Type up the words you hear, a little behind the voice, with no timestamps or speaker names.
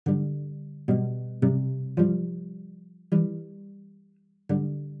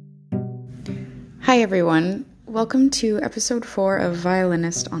Hi everyone, welcome to episode 4 of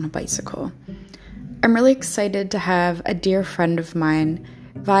Violinist on a Bicycle. I'm really excited to have a dear friend of mine,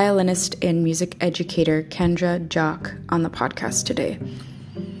 violinist and music educator Kendra Jock, on the podcast today.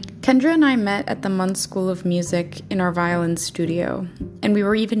 Kendra and I met at the Munn School of Music in our violin studio, and we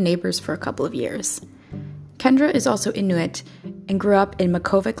were even neighbors for a couple of years. Kendra is also Inuit and grew up in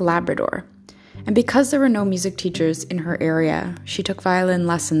Makhovik, Labrador. And because there were no music teachers in her area, she took violin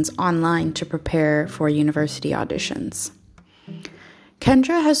lessons online to prepare for university auditions.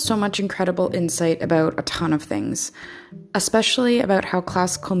 Kendra has so much incredible insight about a ton of things, especially about how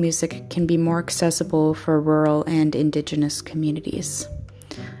classical music can be more accessible for rural and Indigenous communities.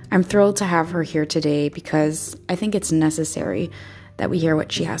 I'm thrilled to have her here today because I think it's necessary that we hear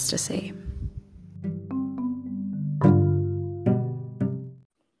what she has to say.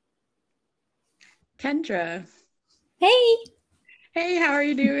 Kendra. Hey. Hey, how are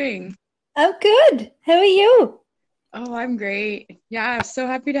you doing? I'm good. How are you? Oh, I'm great. Yeah, I'm so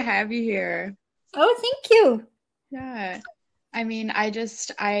happy to have you here. Oh, thank you. Yeah. I mean, I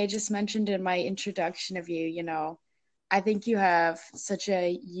just mentioned in my introduction of you, I think you have such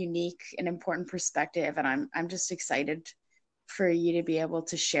a unique and important perspective, and I'm just excited for you to be able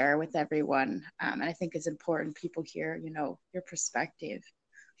to share with everyone. And I think it's important people hear, your perspective.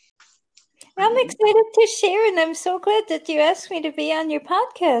 I'm excited to share, and I'm so glad that you asked me to be on your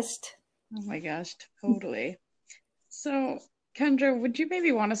podcast. Oh my gosh, totally. So, Kendra, would you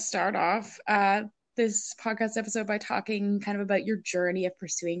maybe want to start off this podcast episode by talking kind of about your journey of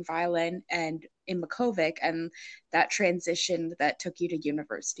pursuing violin and in Makhovik and that transition that took you to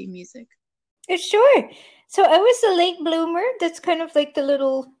university music? Sure. So I was a late bloomer. That's kind of like the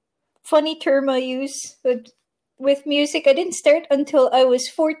little funny term I use with music. I didn't start until I was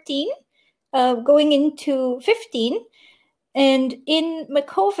 14. Going into 15. And in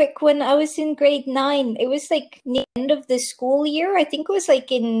Makhovik, when I was in grade 9, it was like the end of the school year. I think it was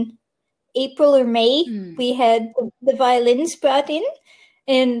like in April or May, we had the violins brought in.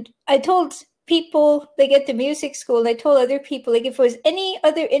 And I told people, like at the music school, I told other people, like if it was any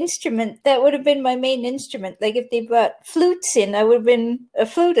other instrument, that would have been my main instrument. Like if they brought flutes in, I would have been a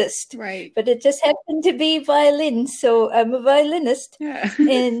flutist. Right. But it just happened to be violin, so I'm a violinist. Yeah.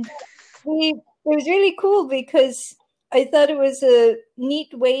 And it was really cool because I thought it was a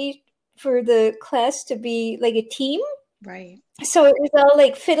neat way for the class to be like a team. Right. So it was all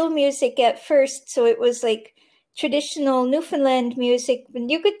like fiddle music at first. So it was like traditional Newfoundland music. And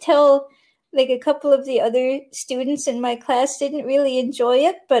you could tell like a couple of the other students in my class didn't really enjoy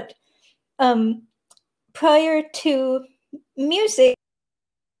it. But prior to music,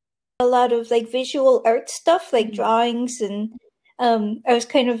 a lot of like visual art stuff, like drawings, and I was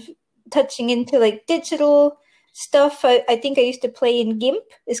kind of touching into like digital stuff. I think I used to play in GIMP.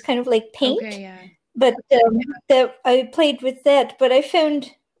 It's kind of like paint. Okay, yeah. But that I played with that. But I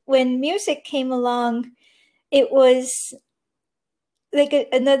found when music came along, it was like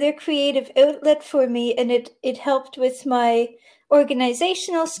another creative outlet for me, and it helped with my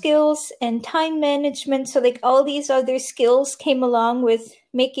organizational skills and time management. So like all these other skills came along with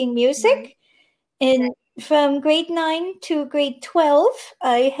making music. And from grade 9 to grade 12,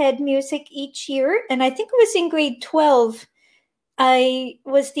 I had music each year. And I think it was in grade 12, I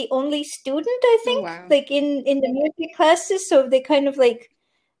was the only student, I think, like in the music classes. So they kind of like,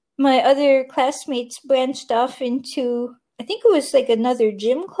 my other classmates branched off into, I think it was like another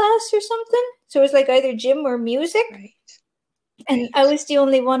gym class or something. So it was like either gym or music. Right. And I was the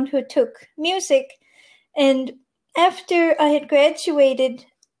only one who took music. And after I had graduated,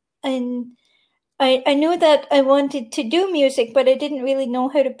 and I knew that I wanted to do music, but I didn't really know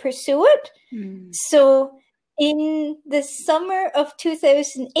how to pursue it. So in the summer of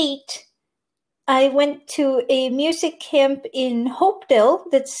 2008, I went to a music camp in Hopedale.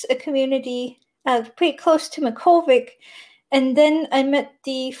 That's a community pretty close to Makhovik. And then I met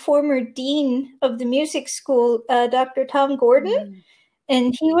the former dean of the music school, Dr. Tom Gordon.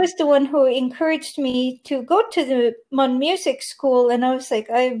 And he was the one who encouraged me to go to the Munn Music School. And I was like,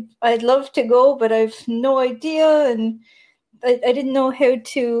 I'd love to go, but I have no idea. And I didn't know how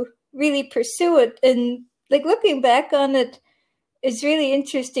to really pursue it. And like looking back on it, it's really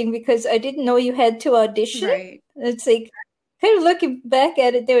interesting because I didn't know you had to audition. Right. It's like, kind of looking back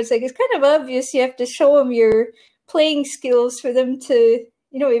at it, there was like, it's kind of obvious you have to show them your playing skills for them to,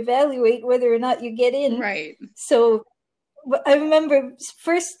 evaluate whether or not you get in. Right. So I remember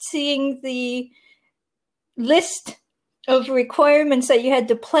first seeing the list of requirements that you had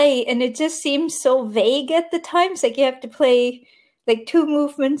to play, and it just seemed so vague at the time. It's like you have to play like 2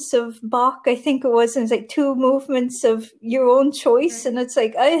 movements of Bach, I think it was, and it's like 2 movements of your own choice. And it's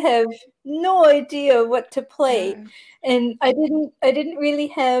like, I have no idea what to play. Yeah. And I didn't really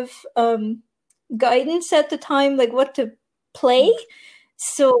have guidance at the time, like what to play.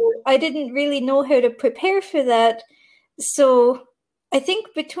 So I didn't really know how to prepare for that. So I think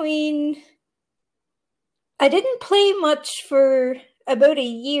I didn't play much for about a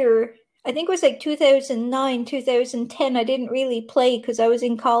year. I think it was like 2009, 2010. I didn't really play because I was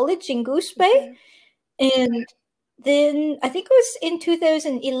in college in Goose Bay. Okay. And then I think it was in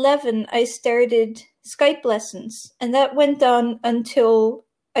 2011 I started Skype lessons. And that went on until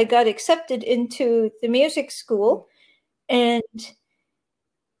I got accepted into the music school. And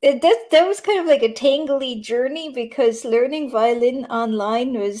that was kind of like a tangly journey because learning violin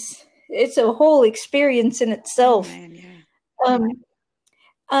online it's a whole experience in Oh itself. man, yeah. Um,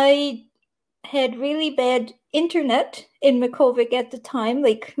 I had really bad internet in Makovic at the time.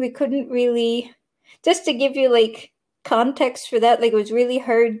 Like we couldn't really, just to give you like context for that, like it was really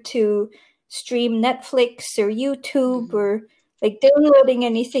hard to stream Netflix or YouTube or like downloading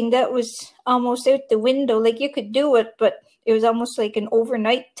anything. That was almost out the window. Like you could do it, but it was almost like an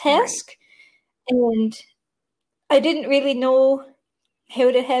overnight task. And I didn't really know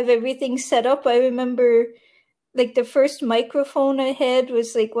how to have everything set up. I remember like the first microphone I had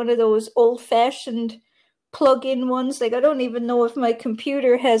was like one of those old-fashioned plug-in ones. Like I don't even know if my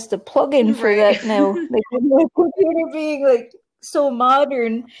computer has the plug-in for Right. that now. Like with my computer being like so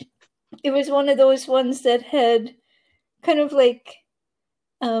modern, it was one of those ones that had kind of like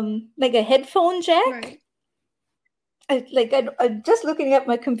a headphone jack. Right. I'm just looking at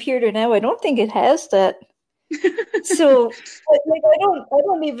my computer now. I don't think it has that. So like I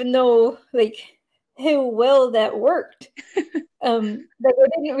don't even know like how well that worked. But I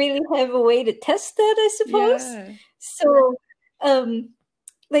didn't really have a way to test that, I suppose. Yeah. So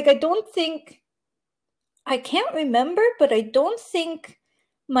like I can't remember, but I don't think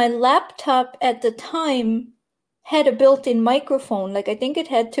my laptop at the time had a built-in microphone. Like I think it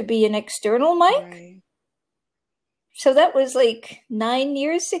had to be an external mic. Right. So that was like 9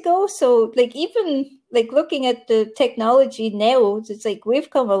 years ago. So like even like looking at the technology now, it's like we've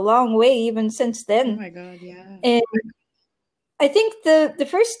come a long way even since Oh then. my God, yeah. And I think the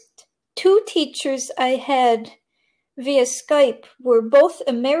first two teachers I had via Skype were both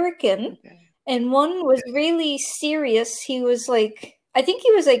American, Okay. and one was really serious. He was like, I think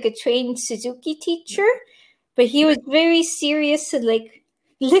he was like a trained Suzuki teacher, but he was very serious and like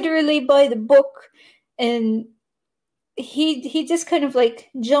literally by the book. And he just kind of like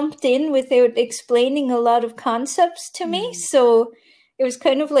jumped in without explaining a lot of concepts to me. So it was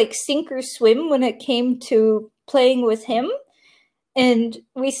kind of like sink or swim when it came to playing with him. And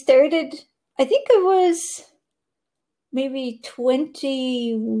we started, I think I was maybe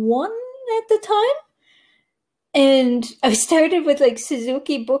 21 at the time. And I started with like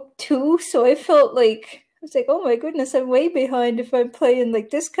Suzuki Book 2. So I felt like, I was like, oh my goodness, I'm way behind if I'm playing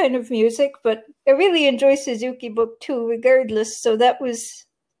like this kind of music. But I really enjoy Suzuki Book 2 regardless. So that was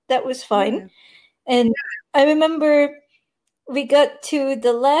fine. Yeah. And I remember we got to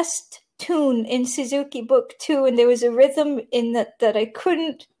the last tune in Suzuki Book 2, and there was a rhythm in that I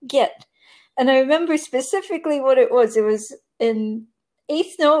couldn't get. And I remember specifically what it was. It was an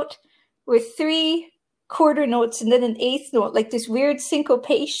eighth note with 3 quarter notes and then an eighth note, like this weird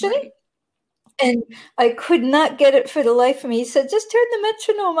syncopation. Right. And I could not get it for the life of me. He said, just turn the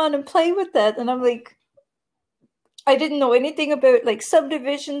metronome on and play with that. And I'm like, I didn't know anything about like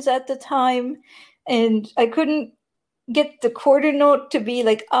subdivisions at the time. And I couldn't get the quarter note to be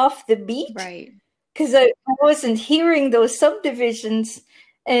like off the beat. Right. Because I wasn't hearing those subdivisions.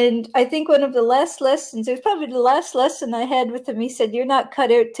 And I think one of the last lessons, it was probably the last lesson I had with him, he said, you're not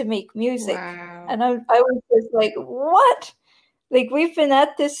cut out to make music. Wow. And I was just like, what? Like we've been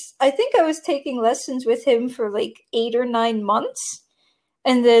at this, I think I was taking lessons with him for like 8 or 9 months.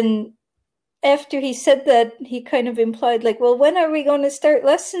 And then after he said that, he kind of implied like, well, when are we going to start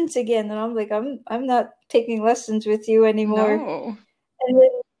lessons again? And I'm like, I'm not taking lessons with you anymore. No. And then,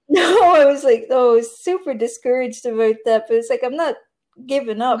 no, I was like, oh, I was super discouraged about that. But it's like, I'm not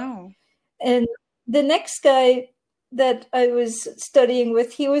giving up. No. And the next guy that I was studying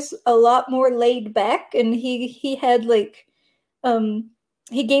with, he was a lot more laid back, and he had like,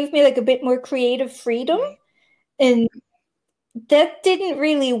 he gave me like a bit more creative freedom. Right. And that didn't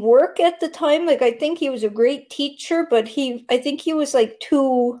really work at the time. Like, I think he was a great teacher, but I think he was like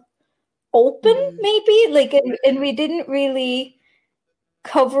too open, maybe. Like, and we didn't really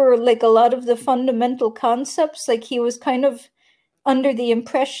cover like a lot of the fundamental concepts. Like, he was kind of under the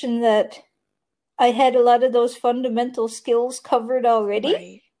impression that I had a lot of those fundamental skills covered already.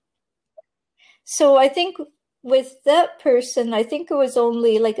 Right. So I think with that person, I think it was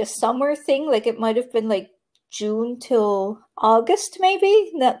only like a summer thing. Like it might have been like June till August,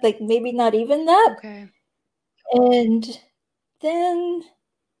 maybe. Not like maybe not even that. Okay. And then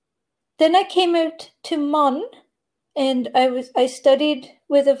I came out to Mon, and I studied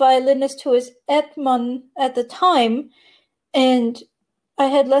with a violinist who was at Mon at the time, and I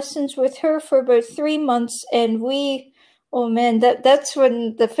had lessons with her for about 3 months, and oh man, that's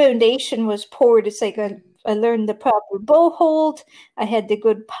when the foundation was poured. It's like I learned the proper bow hold, I had the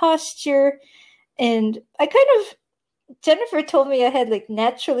good posture, and Jennifer told me I had like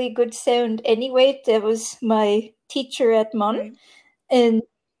naturally good sound anyway. That was my teacher at Mon. Right. And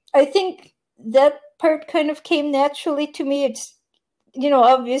I think that part kind of came naturally to me. It's,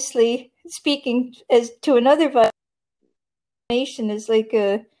 obviously speaking as to another vibration is like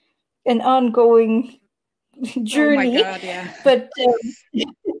an ongoing journey. Oh my God, yeah.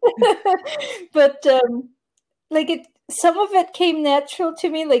 But like some of it came natural to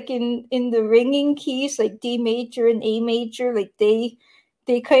me, like in the ringing keys, like D major and A major, like they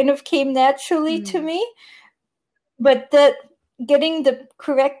kind of came naturally to me. But that getting the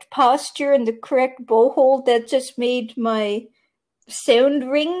correct posture and the correct bow hold, that just made my sound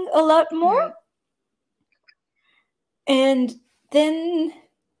ring a lot more. Right. And then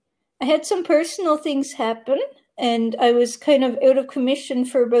I had some personal things happen, and I was kind of out of commission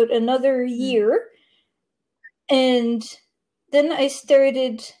for about another year. And then I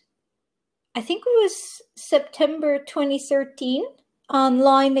started, I think it was September 2013,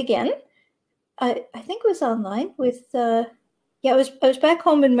 online again. I think it was online with, I was back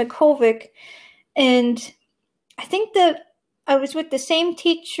home in Makhovik, and I think that I was with the same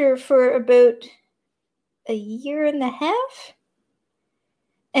teacher for about a year and a half.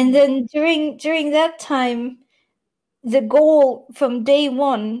 And then during that time, the goal from day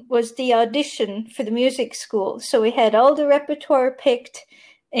one was the audition for the music school. So we had all the repertoire picked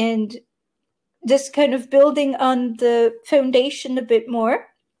and just kind of building on the foundation a bit more.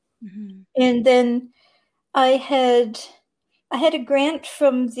 Mm-hmm. And then I had a grant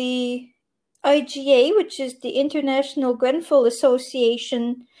from the IGA, which is the International Grenfell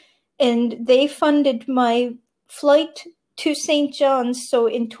Association, and they funded my flight to St. John's. So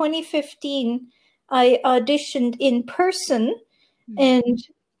in 2015, I auditioned in person, and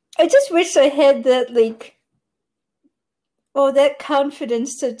I just wish I had that, like, that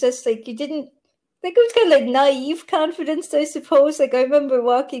confidence to just, like, you didn't, like, it was kind of like naive confidence, I suppose. Like, I remember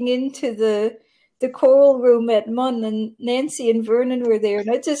walking into the choral room at Mon, and Nancy and Vernon were there, and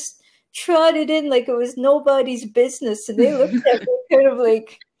I just trotted in like it was nobody's business, and they looked at me kind of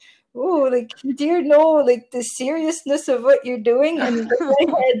like, oh, like, do you know, like, the seriousness of what you're doing? And I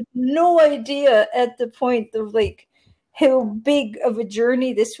had no idea at the point of, like, how big of a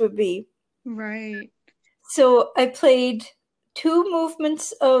journey this would be. Right. So I played 2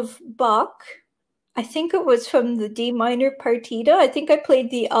 movements of Bach. I think it was from the D minor partita. I think I played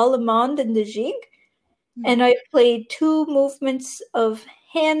the Allemande and the Gigue. And I played 2 movements of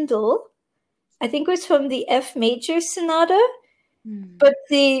Handel. I think it was from the F major sonata. But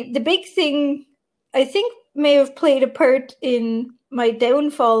the big thing I think may have played a part in my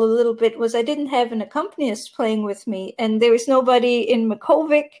downfall a little bit was I didn't have an accompanist playing with me, and there was nobody in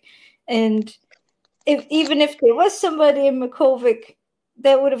Makhovik. And even if there was somebody in Makhovik,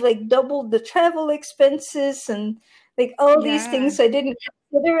 that would have, like, doubled the travel expenses and, like, all these things I didn't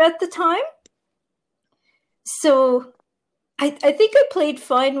consider at the time. So I think I played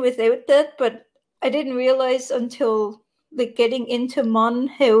fine without that, but I didn't realize until, like, getting into Mon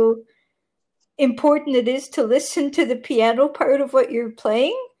how important it is to listen to the piano part of what you're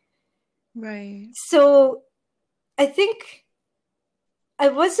playing. Right. So I think I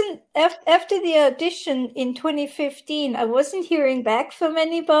wasn't, after the audition in 2015, I wasn't hearing back from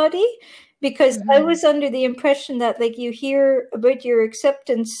anybody, because I was under the impression that, like, you hear about your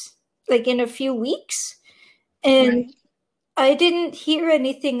acceptance, like, in a few weeks. And I didn't hear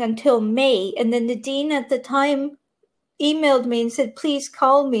anything until May. And then the dean at the time emailed me and said, please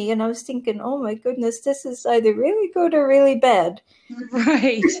call me. And I was thinking, oh my goodness, this is either really good or really bad.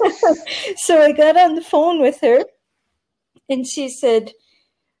 Right. So I got on the phone with her, and she said,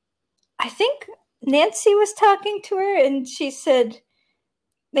 I think Nancy was talking to her, and she said,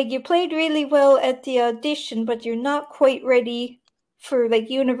 like, you played really well at the audition, but you're not quite ready for, like,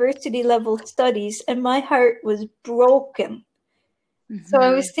 university level studies. And my heart was broken. So I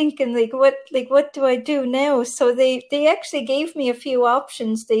was thinking, like, what do I do now? So they actually gave me a few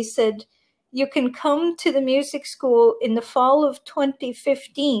options. They said, you can come to the music school in the fall of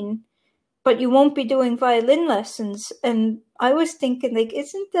 2015, but you won't be doing violin lessons. And I was thinking, like,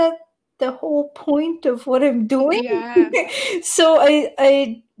 isn't that the whole point of what I'm doing. Yeah. So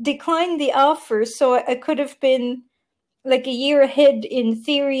I declined the offer. So I could have been like a year ahead in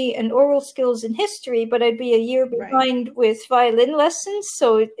theory and oral skills and history, but I'd be a year behind with violin lessons.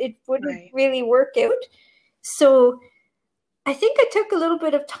 So it wouldn't really work out. So I think I took a little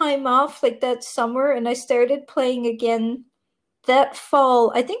bit of time off like that summer, and I started playing again that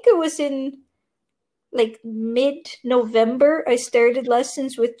fall. I think it was in like mid-November. I started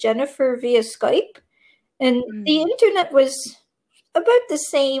lessons with Jennifer via Skype, and the internet was about the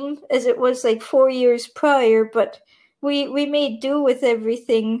same as it was like 4 years prior, but we made do with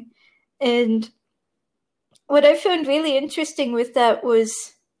everything. And what I found really interesting with that was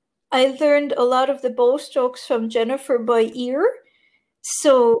I learned a lot of the bow strokes from Jennifer by ear.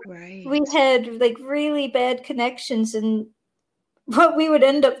 So we had like really bad connections, and what we would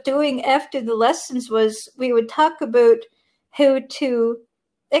end up doing after the lessons was we would talk about how to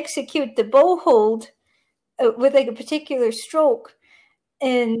execute the bow hold with like a particular stroke,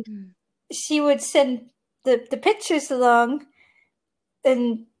 and she would send the pictures along.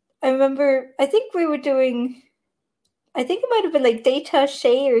 And I remember, I think we were doing, I think it might have been like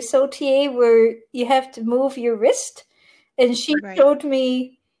détaché or sautier, where you have to move your wrist, and she showed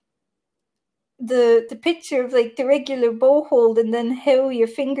me the picture of like the regular bow hold, and then how your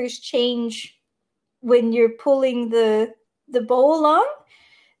fingers change when you're pulling the bow along.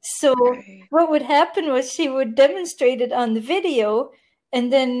 So what would happen was she would demonstrate it on the video,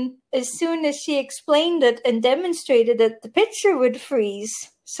 and then as soon as she explained it and demonstrated it, the picture would freeze.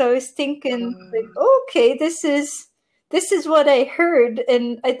 So I was thinking, like, okay, this is what I heard,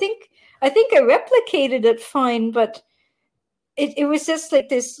 and I think I replicated it fine, but it was just like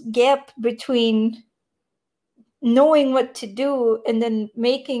this gap between knowing what to do and then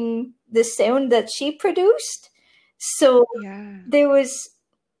making the sound that she produced. So there was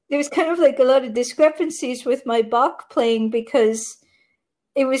kind of like a lot of discrepancies with my Bach playing because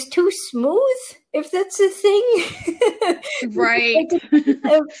it was too smooth, if that's a thing. Right.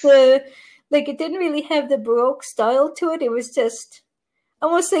 It didn't really have the Baroque style to it. It was just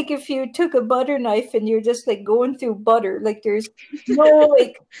almost like if you took a butter knife and you're just like going through butter. Like there's no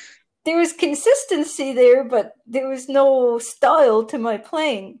there was consistency there, but there was no style to my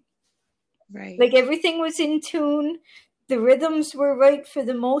playing. Right. Like everything was in tune. The rhythms were right for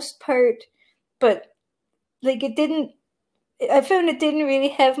the most part, but like I found it didn't really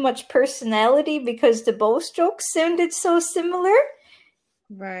have much personality because the bow strokes sounded so similar.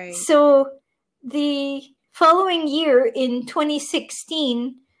 Right. So the following year in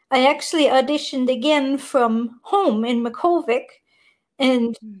 2016, I actually auditioned again from home in Makhovik,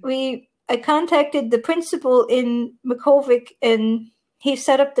 and I contacted the principal in Makhovik, and he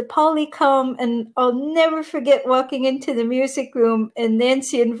set up the Polycom, and I'll never forget walking into the music room, and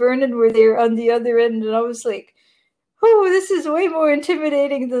Nancy and Vernon were there on the other end, and I was like, oh, this is way more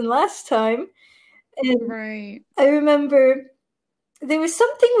intimidating than last time. And I remember there was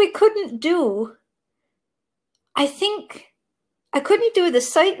something we couldn't do. I think I couldn't do the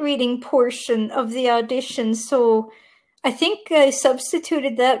sight reading portion of the audition, so I think I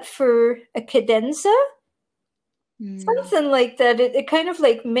substituted that for a cadenza. Something like that. It kind of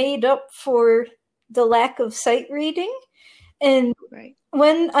like made up for the lack of sight reading. And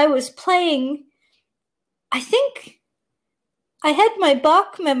when I was playing, I think I had my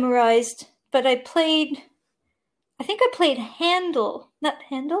Bach memorized, but I played Handel, not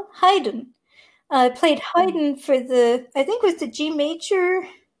Handel, Haydn. I played Haydn for I think it was the G major.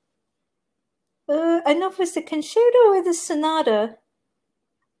 I don't know if it was the concerto or the sonata.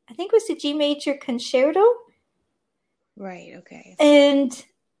 I think it was the G major concerto. Right, okay. And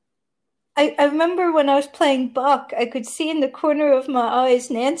I remember when I was playing Bach, I could see in the corner of my eyes,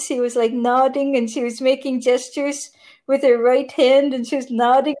 Nancy was like nodding, and she was making gestures with her right hand, and she was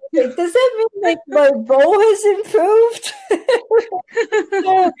nodding. Like, does that mean like my bow has improved?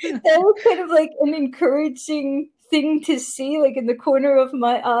 So that was kind of like an encouraging thing to see, like in the corner of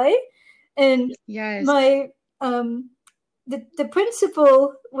my eye. And my the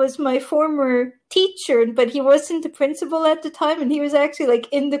principal was my former teacher, but he wasn't the principal at the time, and he was actually like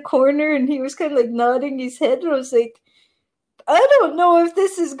in the corner, and he was kind of like nodding his head, and I was like, I don't know if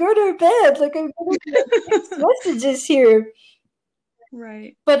this is good or bad. Like, I'm getting messages here.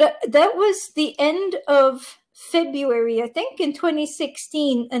 Right. But that was the end of February, I think, in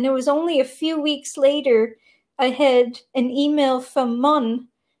 2016, and it was only a few weeks later I had an email from MUN,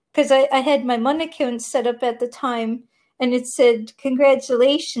 because I had my MUN account set up at the time, and it said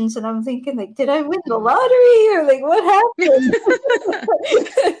congratulations, and I'm thinking like, did I win the lottery, or like what happened?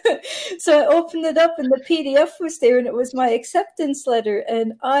 So I opened it up and the PDF was there, and it was my acceptance letter,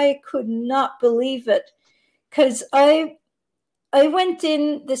 and I could not believe it, because I went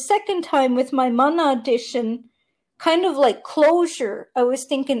in the second time with my MUN audition, kind of like closure. I was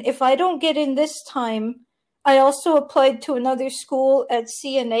thinking, if I don't get in this time, I also applied to another school at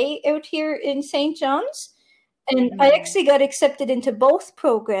CNA out here in St. John's, and I actually got accepted into both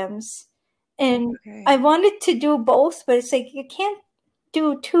programs. And I wanted to do both, but it's like you can't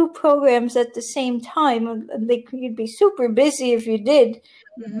do two programs at the same time. Like you'd be super busy if you did.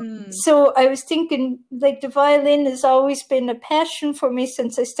 So I was thinking, like, the violin has always been a passion for me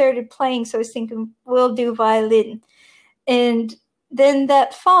since I started playing. So I was thinking, we'll do violin. And then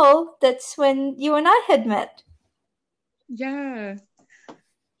that fall, that's when you and I had met. Yeah.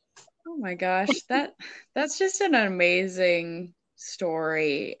 Oh my gosh, that's just an amazing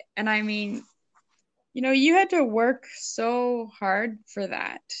story. And I mean, you had to work so hard for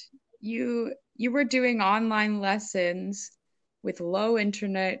that. You were doing online lessons with low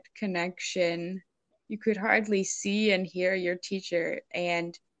internet connection. You could hardly see and hear your teacher.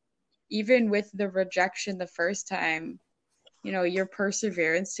 And even with the rejection the first time, your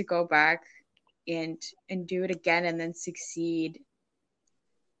perseverance to go back and do it again and then succeed.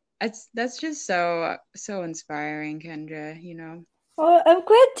 That's just so inspiring, Kendra. Well, I'm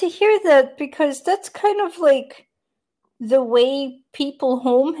glad to hear that, because that's kind of like the way people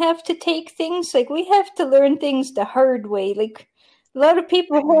home have to take things. Like we have to learn things the hard way. Like a lot of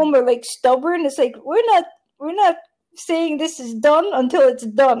people home are like stubborn. It's like we're not saying this is done until it's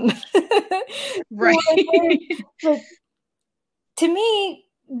done. Right. But to me,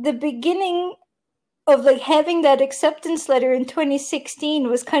 the beginning of like having that acceptance letter in 2016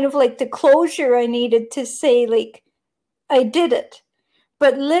 was kind of like the closure I needed to say, like, I did it.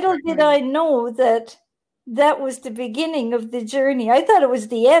 But little did I know that that was the beginning of the journey. I thought it was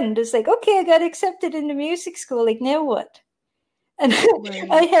the end. It's like, okay, I got accepted into music school. Like, now what? And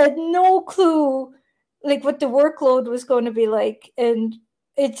I had no clue, like, what the workload was going to be like. And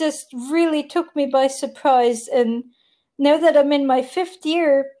it just really took me by surprise. And now that I'm in my 5th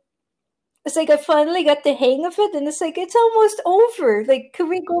year, it's like I finally got the hang of it. And it's like, it's almost over. Like, could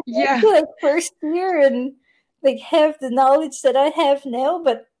we go back to like first year and like have the knowledge that I have now?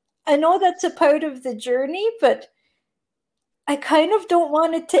 But I know that's a part of the journey, but I kind of don't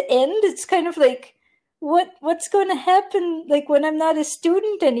want it to end. It's kind of like, what's going to happen like when I'm not a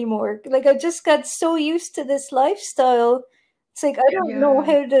student anymore? Like I just got so used to this lifestyle. It's like I don't know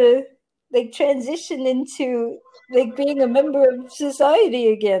how to like transition into like being a member of society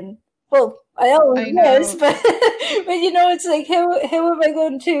again. Well, I always was, but it's like how am I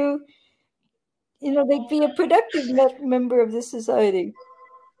going to like be a productive member of the society?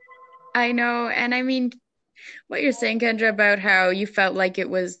 I know. And I mean, what you're saying, Kendra, about how you felt like it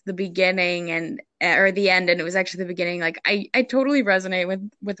was the beginning or the end, and it was actually the beginning. Like I totally resonate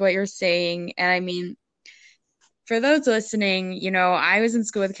with what you're saying. And I mean, for those listening, I was in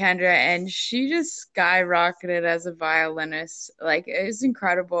school with Kendra, and she just skyrocketed as a violinist. Like it was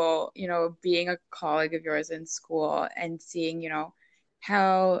incredible, being a colleague of yours in school and seeing,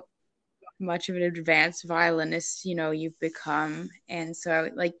 how much of an advanced violinist, you've become. And so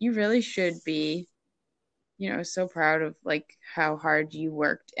like you really should be, so proud of like how hard you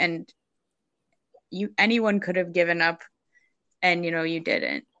worked. And anyone could have given up, and you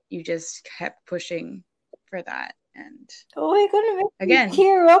didn't. You just kept pushing for that. And you're gonna make me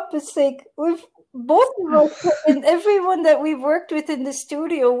tear up. It's like we've both of us and everyone that we've worked with in the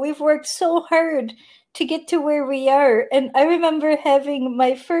studio, we've worked so hard to get to where we are. And I remember having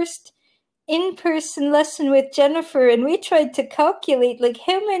my first in-person lesson with Jennifer, and we tried to calculate like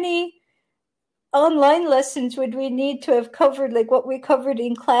how many online lessons would we need to have covered like what we covered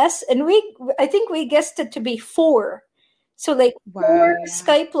in class, and I think we guessed it to be 4. So like 4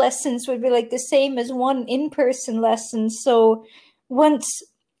 Skype lessons would be like the same as 1 in-person lesson. So once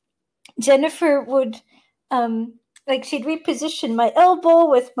Jennifer would like she'd reposition my elbow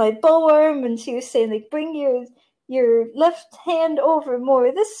with my bow arm, and she was saying like bring your left hand over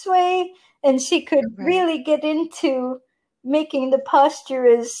more this way, and she could really get into making the posture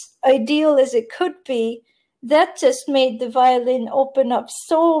as ideal as it could be. That just made the violin open up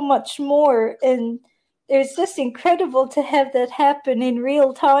so much more, and it's just incredible to have that happen in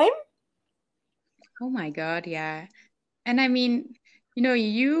real time. Oh my God, yeah. And I mean,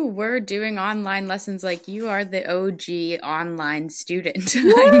 you were doing online lessons, like you are the OG online student.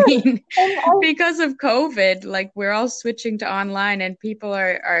 Yeah. I mean, because of COVID, like we're all switching to online and people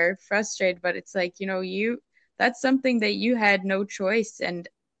are frustrated, but it's like, that's something that you had no choice. And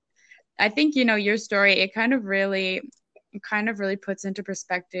I think, your story, it kind of really puts into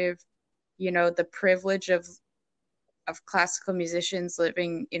perspective, the privilege of classical musicians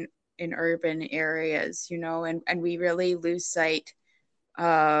living in urban areas, and we really lose sight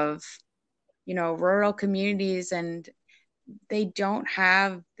of, rural communities, and they don't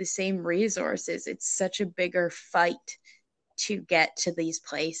have the same resources. It's such a bigger fight to get to these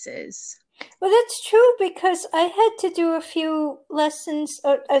places. Well, that's true because I had to do a few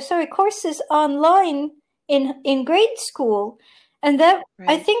courses online in grade school, and that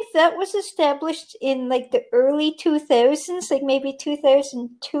I Right. think that was established in like the early 2000s, like maybe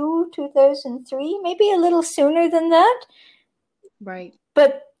 2002, 2003, maybe a little sooner than that. Right.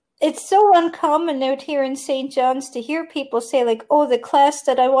 But it's so uncommon out here in St. John's to hear people say like, "Oh, the class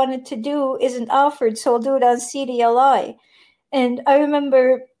that I wanted to do isn't offered, so I'll do it on CDLI." And I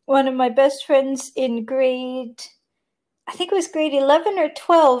remember one of my best friends in I think it was grade 11 or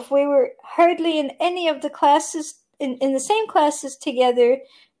 12, we were hardly in any of the classes, in the same classes together,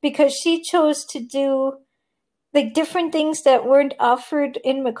 because she chose to do like different things that weren't offered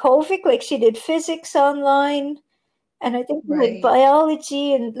in Mackovic. Like she did physics online, and I think we had Right.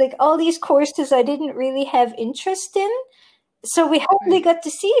 biology and like all these courses I didn't really have interest in. So we hardly Right. got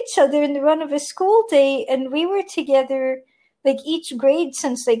to see each other in the run of a school day, and we were together like each grade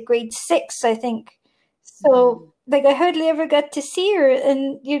since like grade 6, I think. So Mhm. like I hardly ever got to see her,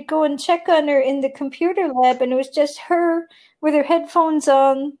 and you'd go and check on her in the computer lab, and it was just her with her headphones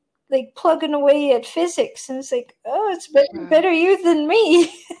on, like plugging away at physics. And it's like, oh, it's Wow. better you than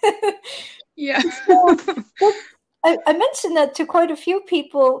me. Yeah. So I mentioned that to quite a few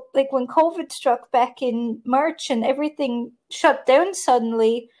people, like when COVID struck back in March and everything shut down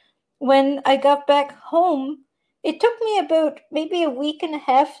suddenly. When I got back home, it took me about maybe a week and a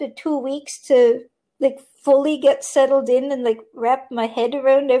half to 2 weeks to like fully get settled in and like wrap my head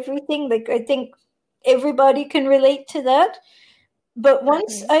around everything. Like I think everybody can relate to that. But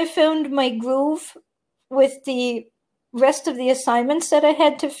once Right. I found my groove with the rest of the assignments that I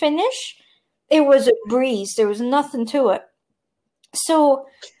had to finish, it was a breeze. There was nothing to it. So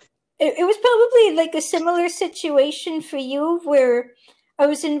it was probably like a similar situation for you where I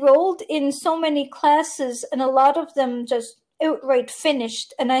was enrolled in so many classes and a lot of them just outright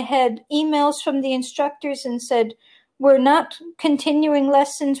finished. And I had emails from the instructors and said, "We're not continuing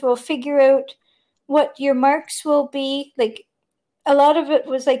lessons. We'll figure out what your marks will be." Like a lot of it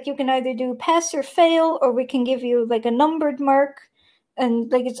was like you can either do pass or fail, or we can give you like a numbered mark.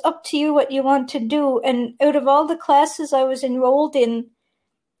 And like it's up to you what you want to do. And out of all the classes I was enrolled in,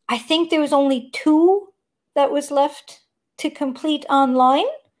 I think there was only two that was left to complete online.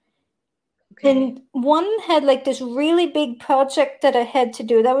 Okay. And one had like this really big project that I had to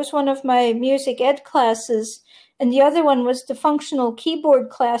do. That was one of my music ed classes. And the other one was the functional keyboard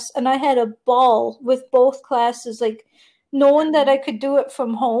class. And I had a ball with both classes, like knowing that I could do it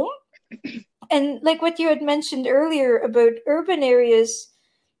from home. And like what you had mentioned earlier about urban areas,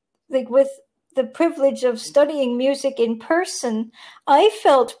 like with the privilege of studying music in person, I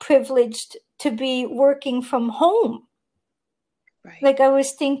felt privileged to be working from home. Right. Like I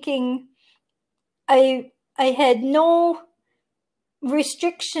was thinking, I had no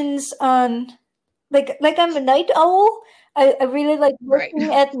restrictions on like I'm a night owl. I really like Right.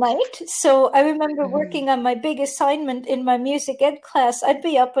 working at night. So I remember Mhm. working on my big assignment in my music ed class. I'd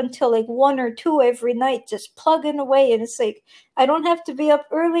be up until like 1 or 2 every night, just plugging away. And it's like I don't have to be up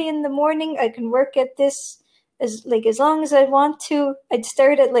early in the morning. I can work at this as long as I want to. I'd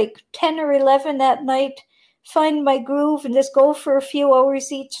start at like 10 or 11 at night, find my groove, and just go for a few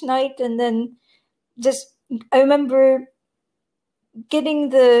hours each night. And then just I remember getting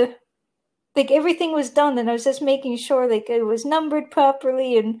the like everything was done, and I was just making sure like it was numbered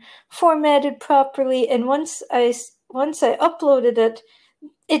properly and formatted properly. And once I uploaded it,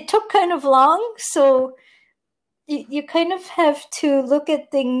 it took kind of long. So you kind of have to look at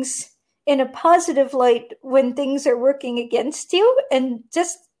things in a positive light when things are working against you. And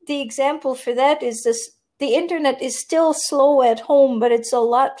just the example for that is this: the internet is still slow at home, but it's a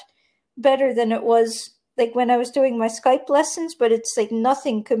lot better than it was like when I was doing my Skype lessons, but it's like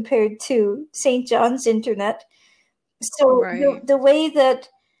nothing compared to St. John's internet. So Right. the way that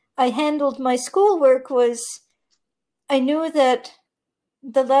I handled my schoolwork was I knew that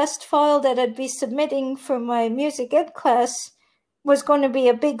the last file that I'd be submitting for my music ed class was going to be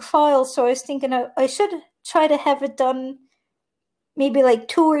a big file. So I was thinking I should try to have it done maybe like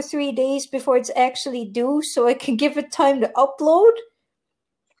 2 or 3 days before it's actually due so I can give it time to upload.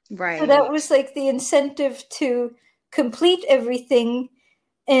 So that Right. was like the incentive to complete everything.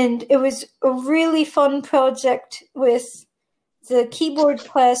 And it was a really fun project with the keyboard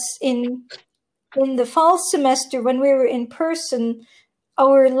class in the fall semester when we were in person.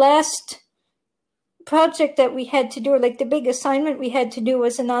 Our last project that we had to do, or like the big assignment we had to do,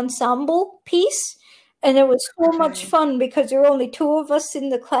 was an ensemble piece. And it was so much fun because there were only two of us in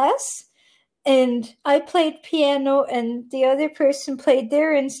the class. And I played piano and the other person played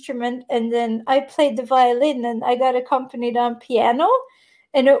their instrument. And then I played the violin and I got accompanied on piano.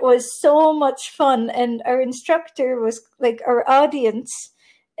 And it was so much fun. And our instructor was like our audience.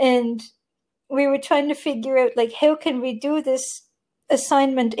 And we were trying to figure out, like, how can we do this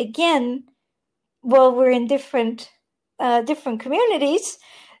assignment again while we're in different communities.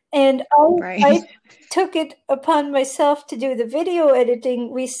 And I took it upon myself to do the video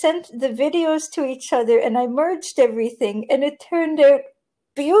editing. We sent the videos to each other and I merged everything and it turned out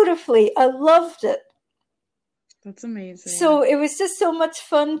beautifully. I loved it. That's amazing. So it was just so much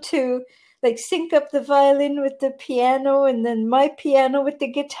fun to like sync up the violin with the piano and then my piano with the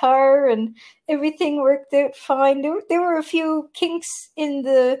guitar, and everything worked out fine. There were a few kinks in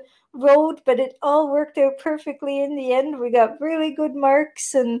the road, but it all worked out perfectly in the end. We got really good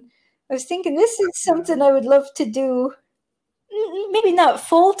marks, and I was thinking this is something I would love to do. Maybe not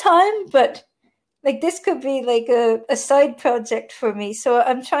full time, but like this could be like a side project for me. So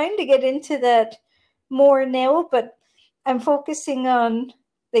I'm trying to get into that more now, but I'm focusing on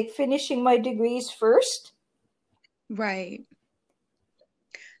like finishing my degrees first. Right.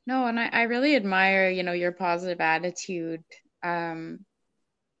 No, and I really admire, your positive attitude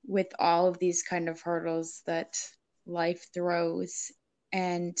with all of these kind of hurdles that life throws.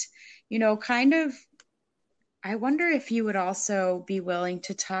 And, kind of, I wonder if you would also be willing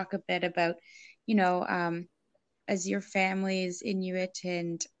to talk a bit about, as your family is Inuit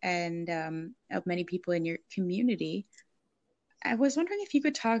and many people in your community, I was wondering if you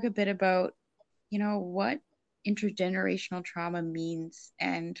could talk a bit about, what intergenerational trauma means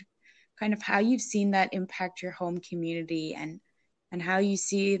and kind of how you've seen that impact your home community and how you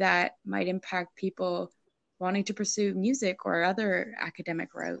see that might impact people wanting to pursue music or other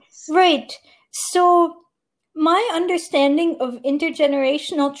academic routes. Right. So my understanding of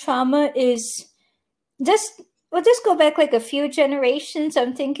intergenerational trauma is we'll just go back like a few generations.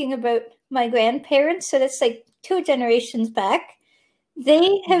 I'm thinking about my grandparents. So that's like 2 generations back.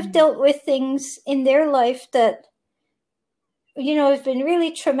 They have dealt with things in their life that, have been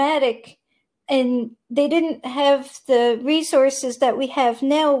really traumatic, and they didn't have the resources that we have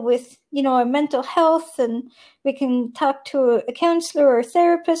now with, our mental health, and we can talk to a counselor or a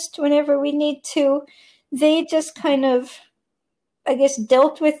therapist whenever we need to. They just kind of, I guess,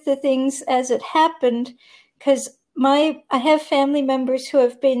 dealt with the things as it happened, because I have family members who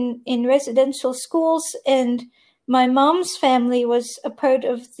have been in residential schools, and my mom's family was a part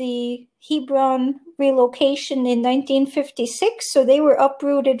of the Hebron relocation in 1956. So they were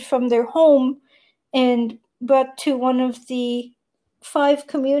uprooted from their home and brought to one of the 5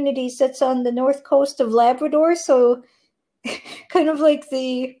 communities that's on the north coast of Labrador. So kind of like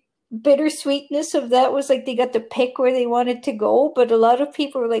the bittersweetness of that was like they got to pick where they wanted to go. But a lot of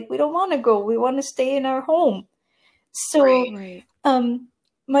people were like, we don't want to go. We want to stay in our home. So right.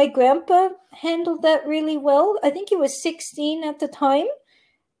 My grandpa handled that really well. I think he was 16 at the time.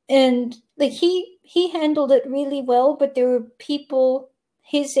 And like he handled it really well, but there were people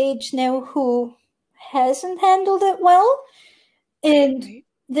his age now who hasn't handled it well. And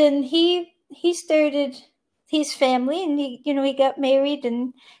then he started his family, and he got married,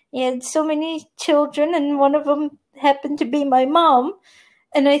 and he had so many children, and one of them happened to be my mom.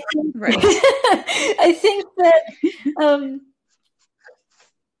 And I think I think that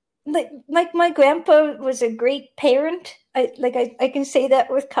like my grandpa was a great parent. I can say that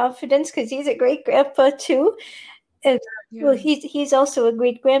with confidence because he's a great grandpa too. And, well, he's also a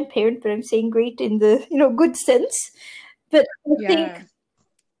great grandparent, but I'm saying great in the good sense. But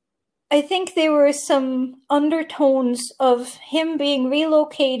I think there were some undertones of him being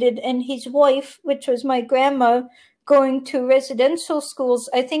relocated and his wife, which was my grandma, going to residential schools.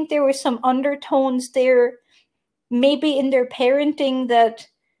 I think there were some undertones there, maybe in their parenting, that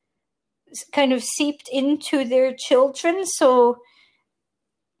kind of seeped into their children. So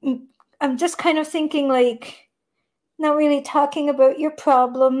I'm just kind of thinking, like, not really talking about your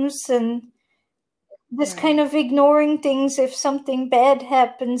problems and just kind of ignoring things if something bad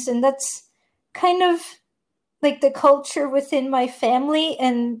happens. And that's kind of like the culture within my family.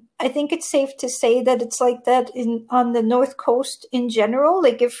 And I think it's safe to say that it's like that on the North Coast in general.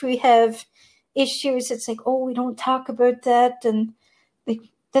 Like if we have issues, it's like, oh, we don't talk about that. And like,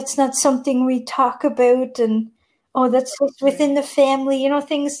 that's not something we talk about. And oh, that's just within the family,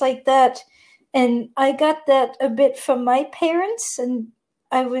 things like that. And I got that a bit from my parents, and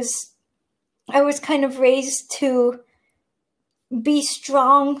I was kind of raised to be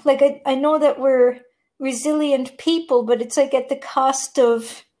strong. Like I know that we're resilient people, but it's like at the cost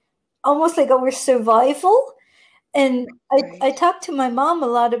of almost like our survival. And I talked to my mom a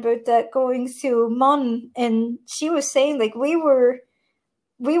lot about that going through Mon, and she was saying like we were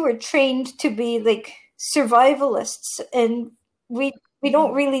trained to be like survivalists, and we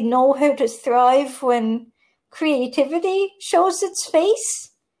don't really know how to thrive when creativity shows its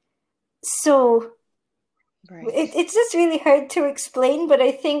face. So it's just really hard to explain, but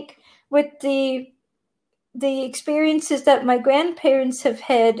I think with the experiences that my grandparents have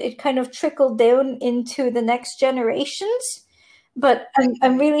had, it kind of trickled down into the next generations. But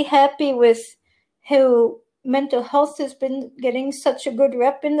I'm really happy with how mental health has been getting such a good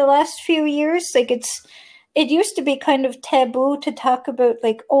rep in the last few years. Like it used to be kind of taboo to talk about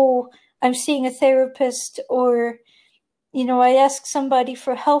like, oh, I'm seeing a therapist, or I asked somebody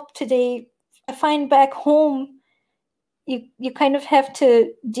for help today. I find back home you kind of have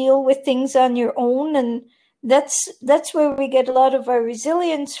to deal with things on your own, and that's where we get a lot of our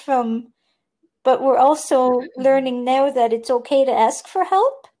resilience from. But we're also learning now that it's okay to ask for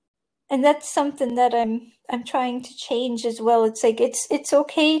help, and that's something that I'm trying to change as well. It's like it's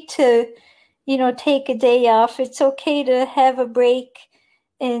okay to take a day off. It's okay to have a break,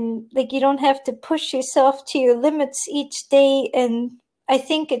 and like you don't have to push yourself to your limits each day. And I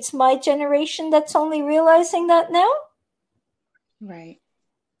think it's my generation that's only realizing that now. Right.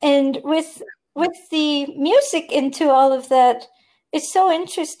 And with the music into all of that, it's so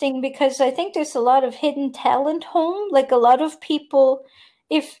interesting because I think there's a lot of hidden talent home. Like a lot of people,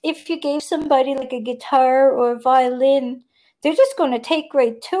 if you gave somebody like a guitar or a violin, they're just going to take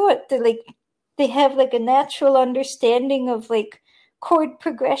right to it. They have like a natural understanding of like chord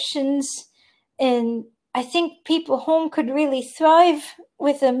progressions, and I think people home could really thrive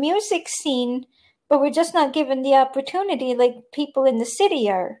with a music scene, but we're just not given the opportunity like people in the city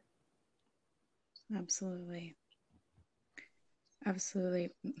are. Absolutely. Absolutely.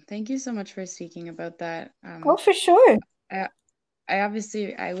 Thank you so much for speaking about that. Oh, for sure. I,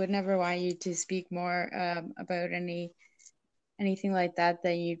 I would never want you to speak more about anything like that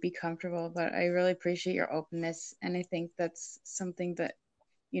you'd be comfortable, but I really appreciate your openness, and I think that's something that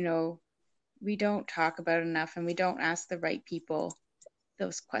we don't talk about enough, and we don't ask the right people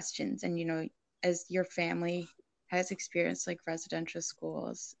those questions. And as your family has experienced like residential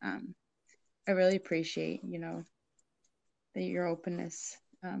schools, I really appreciate that your openness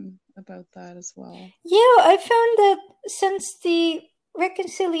about that as well. Yeah, I found that since the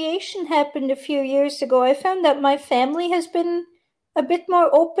reconciliation happened a few years ago, I found that my family has been a bit more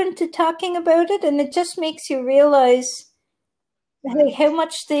open to talking about it, and it just makes you realize like how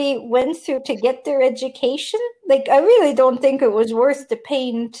much they went through to get their education. Like I really don't think it was worth the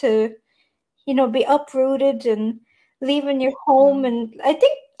pain to, be uprooted and leaving your home. And I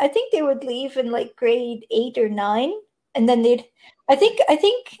think they would leave in like grade 8 or 9, and then I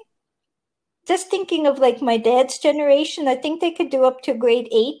think just thinking of like my dad's generation, I think they could do up to grade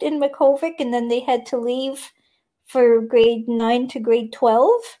 8 in Makhovik, and then they had to leave for grade 9 to grade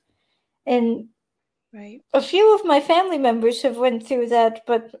 12. And a few of my family members have went through that,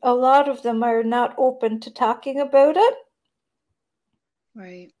 but a lot of them are not open to talking about it.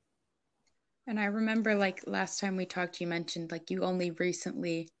 Right. And I remember like last time we talked, you mentioned like you only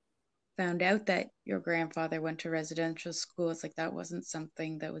recently found out that your grandfather went to residential schools. Like that wasn't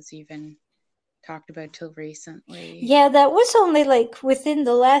something that was even talked about till recently. Yeah, that was only like within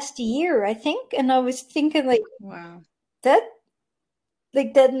the last year, I think. And I was thinking like, wow, that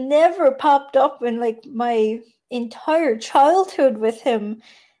never popped up in like my entire childhood with him.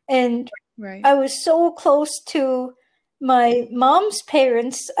 And I was so close to my mom's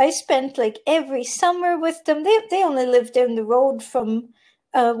parents. I spent like every summer with them. They only lived down the road from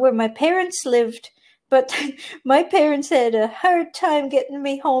where my parents lived, but my parents had a hard time getting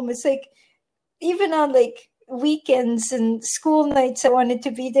me home. It's like even on like weekends and school nights, I wanted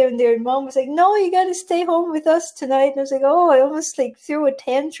to be there, and mom was like, no, you got to stay home with us tonight. And I was like, oh, I almost like threw a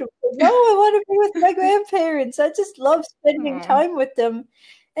tantrum. Like, no, I want to be with my grandparents. I just love spending time with them.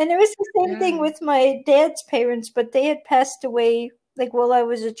 And it was the same thing with my dad's parents, but they had passed away like while I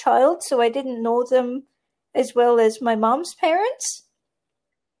was a child, so I didn't know them as well as my mom's parents.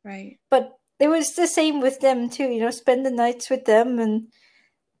 Right. But it was the same with them too, spend the nights with them. And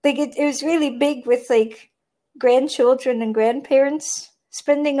like it was really big with like grandchildren and grandparents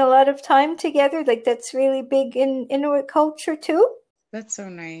spending a lot of time together. Like that's really big in Inuit culture too. That's so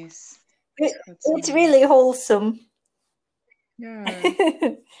nice. That's it's nice. really wholesome. Yeah.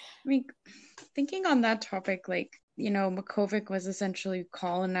 I mean, thinking on that topic, like, Makovic was essentially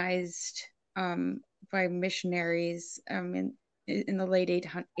colonized by missionaries in the late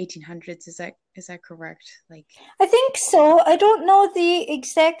 1800s. Is that correct? Like, I think so. I don't know the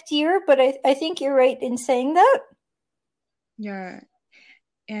exact year, but I think you're right in saying that. yeah.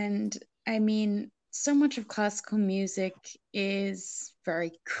 And I mean, so much of classical music is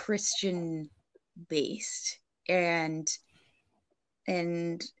very Christian based and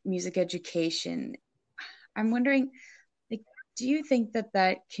music education. I'm wondering, like, do you think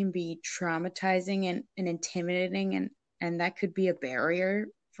that can be traumatizing and intimidating, and that could be a barrier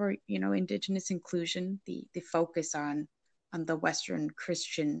for Indigenous inclusion, the focus on the Western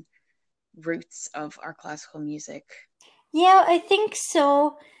Christian roots of our classical music? Yeah, I think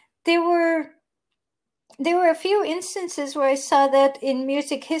so. There were there were a few instances where I saw that in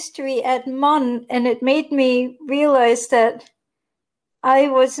music history at MUN, and it made me realize that I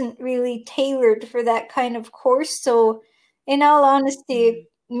wasn't really tailored for that kind of course. So, in all honesty,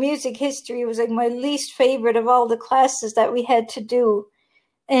 music history was like my least favorite of all the classes that we had to do.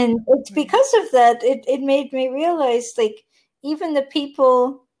 And it's Right. because of that, it made me realize, like, even the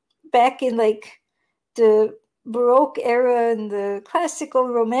people back in like the Baroque era and the classical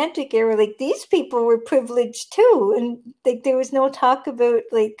romantic era, like these people were privileged too. And like there was no talk about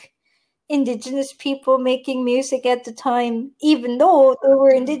like Indigenous people making music at the time, even though there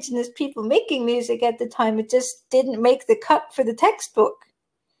were Indigenous people making music at the time, it just didn't make the cut for the textbook.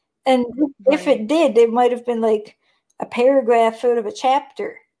 And if Right. it did, it might have been like a paragraph out of a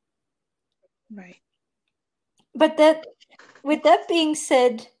chapter. Right. But that, with that being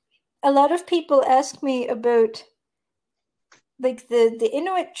said, a lot of people ask me about like the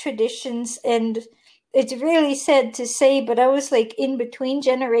Inuit traditions, and it's really sad to say, but I was like in between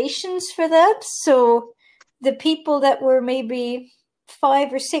generations for that. So the people that were maybe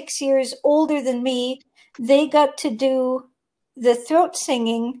 5 or 6 years older than me, they got to do the throat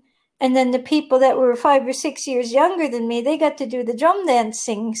singing, and then the people that were 5 or 6 years younger than me, they got to do the drum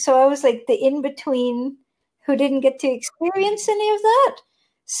dancing. So I was like the in between who didn't get to experience any of that.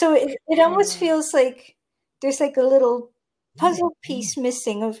 So it almost feels like there's like a little puzzle piece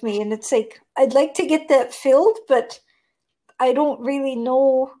missing of me, and it's like I'd like to get that filled, but I don't really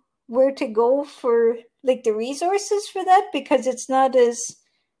know where to go for like the resources for that, because it's not as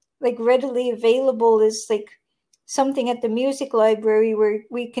like readily available as like something at the music library where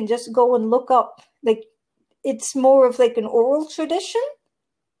we can just go and look up. Like it's more of like an oral tradition.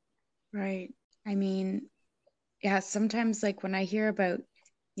 Right. I mean, yeah, sometimes like when I hear about,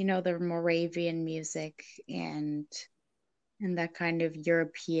 the Moravian music and that kind of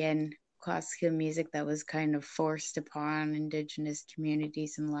European classical music that was kind of forced upon Indigenous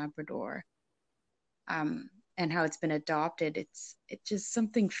communities in Labrador, and how it's been adopted, it just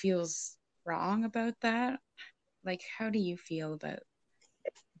something feels wrong about that. Like, how do you feel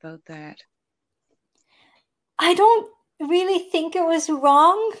about that? I don't really think it was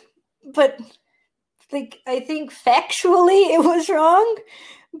wrong, but like I think factually it was wrong.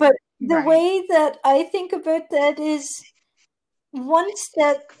 But the Right. way that I think about that is once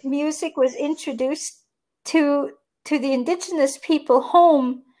that music was introduced to the Indigenous people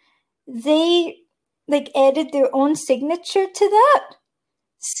home, they like added their own signature to that.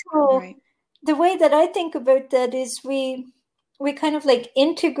 So Right. the way that I think about that is we kind of like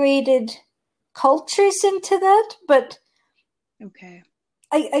integrated cultures into that, but Okay.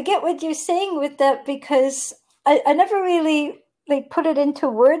 I get what you're saying with that, because I never really like put it into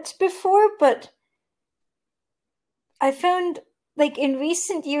words before, but I found like in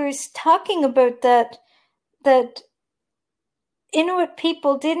recent years talking about that Inuit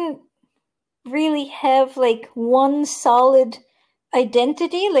people didn't really have like one solid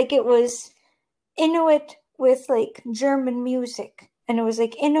identity. Like it was Inuit with like German music, and it was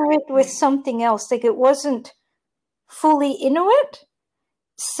like Inuit with Right. something else. Like it wasn't fully Inuit.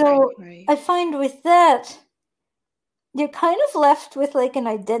 So Right. I find with that, you're kind of left with like an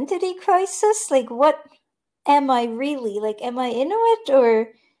identity crisis. Like, what am I really? Like, am I Inuit, or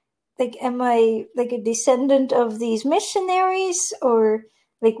like am I like a descendant of these missionaries, or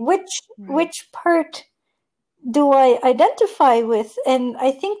like Right. which part do I identify with? And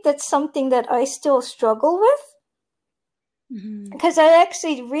I think that's something that I still struggle with, Hmm. because I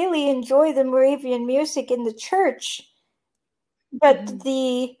actually really enjoy the Moravian music in the church, but Hmm.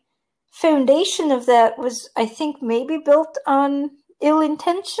 the foundation of that was, I think, maybe built on ill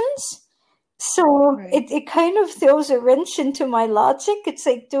intentions. So Right. it kind of throws a wrench into my logic. It's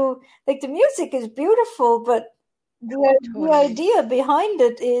like, the music is beautiful, but the Totally. idea behind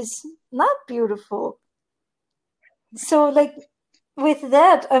it is not beautiful. So like with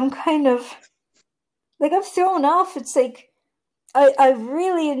that, I'm kind of like I'm thrown off. It's like I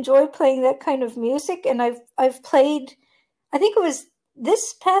really enjoy playing that kind of music, and I've played. I think it was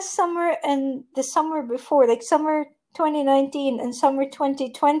this past summer and the summer before, like summer 2019 and summer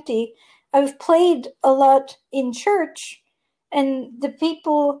 2020. I've played a lot in church, and the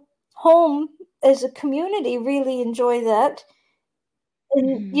people home as a community really enjoy that.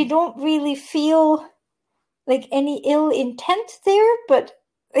 And you Mhm. don't really feel like any ill intent there, but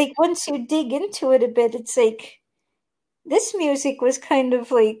like once you dig into it a bit, it's like this music was kind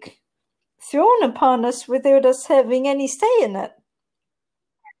of like thrown upon us without us having any say in it.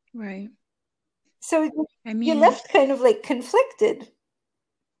 Right. So I you're mean, left kind of like conflicted.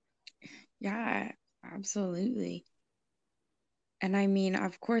 yeah, absolutely. And I mean,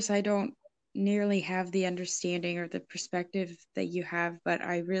 of course, I don't nearly have the understanding or the perspective that you have, but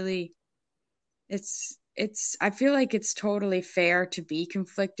I really, I feel like it's totally fair to be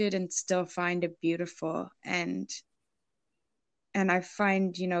conflicted and still find it beautiful. And I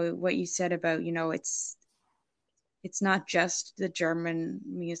find, what you said about, it's not just the German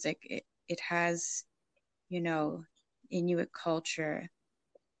music. It has, you know, Inuit culture,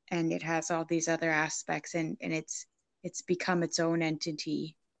 and it has all these other aspects, and it's become its own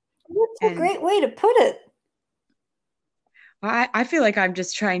entity. That's a And great way to put it. I feel like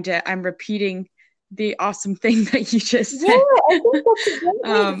I'm repeating the awesome thing that you just Yeah, said. I think that's a great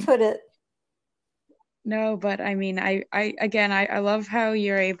way to um, put it. no, but I mean, I love how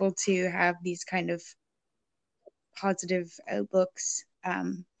you're able to have these kind of positive outlooks,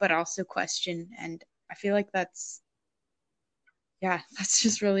 but also question. And I feel like yeah, that's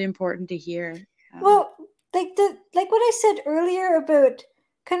just really important to hear. Well, like what I said earlier about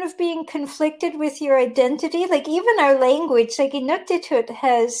kind of being conflicted with your identity, like even our language, like Inuktitut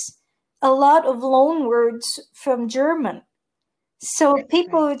has a lot of loan words from German. So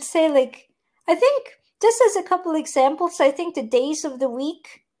people Right. would say like I think just as a couple examples, I think the days of the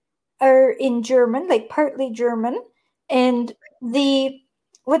week are in German, like partly German. And the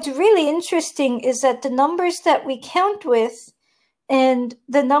what's really interesting is that the numbers that we count with and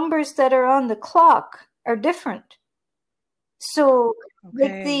the numbers that are on the clock are different. So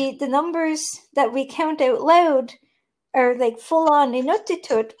like Okay. the numbers that we count out loud are like full on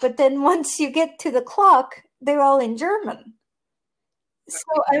Inuktitut, but then once you get to the clock, they're all in German.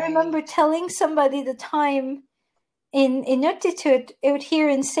 So I remember Right. telling somebody the time in Inuktitut out here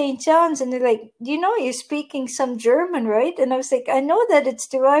in St. John's, and they're like, "Do you know you're speaking some German, right?" And I was like, "I know that it's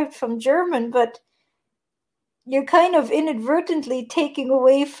derived from German, but you're kind of inadvertently taking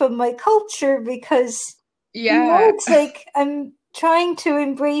away from my culture because Yeah. it's like I'm trying to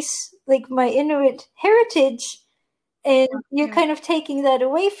embrace like my Inuit heritage." And you're Yeah. kind of taking that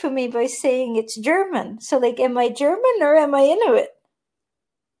away from me by saying it's German. So, like, am I German or am I Inuit?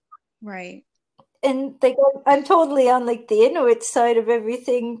 Right. And like I'm totally on like the Inuit side of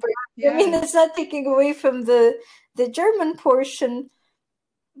everything, but I mean Yeah. it's not taking away from the German portion,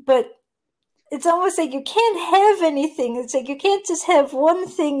 but it's almost like you can't have anything. It's like you can't just have one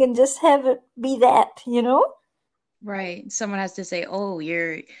thing and just have it be that, you know? Right. Someone has to say, "Oh,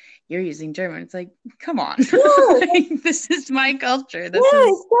 you're using German." It's like, come on. Yeah, like, Like, this is my culture. This yeah,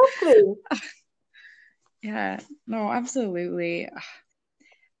 is exactly. yeah. No, absolutely.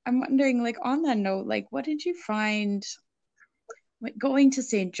 I'm wondering, like, on that note, like, what did you find like going to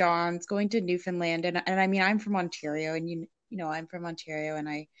St. John's, going to Newfoundland, and I mean, I'm from Ontario, and I'm from Ontario, and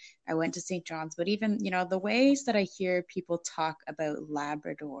I went to St. John's, but even, the ways that I hear people talk about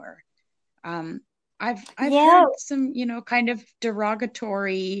Labrador, um, I've Yeah. heard some, kind of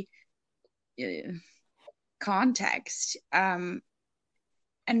derogatory uh, context. And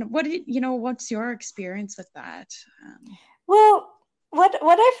what's your experience with that? Well, what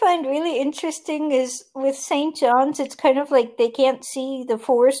I find really interesting is with St. John's, it's kind of like they can't see the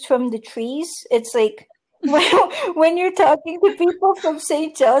forest from the trees. It's like when you're talking to people from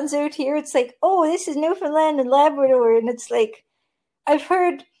St. John's out here, it's like, oh, this is Newfoundland and Labrador, and it's like I've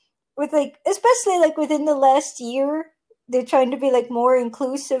heard with like especially like within the last year, they're trying to be like more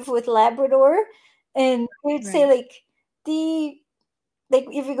inclusive with Labrador, and they would say Right, like the like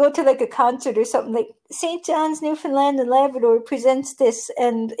if you go to like a concert or something like St. John's, Newfoundland and Labrador presents this,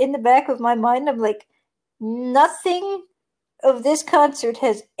 and in the back of my mind, I'm like, nothing of this concert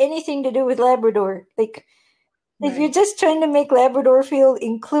has anything to do with Labrador. Like, if you're right, just trying to make Labrador feel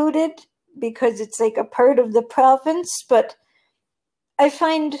included because it's like a part of the province, but I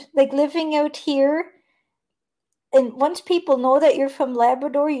find like living out here, and once people know that you're from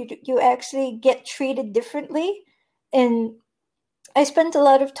Labrador, you actually get treated differently. And I spent a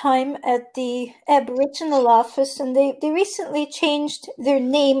lot of time at the Aboriginal office, and they recently changed their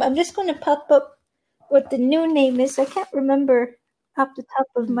name. I'm just going to pop up what the new name is. I can't remember off the top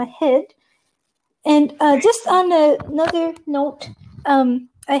of my head. And just on another note,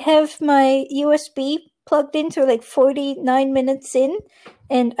 I have my USB plugged into like 49 minutes in,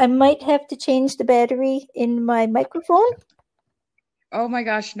 and I might have to change the battery in my microphone. Oh my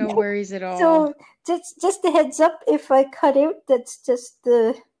gosh, no worries at all. So just a heads up, if I cut out, that's just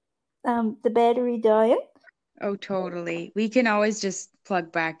the battery dying. Oh, totally. We can always just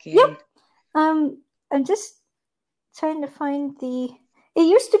plug back in. Yep. I'm just trying to find it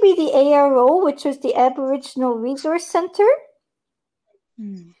used to be the ARO, which was the Aboriginal Resource Center.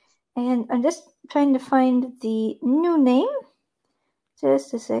 And I'm just trying to find the new name.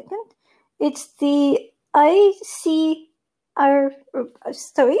 Just a second. It's the ISRC,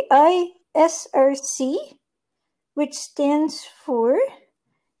 which stands for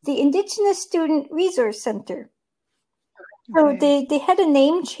the Indigenous Student Resource Center. So they had a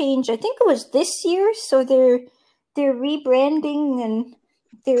name change. I think it was this year. So they're rebranding, and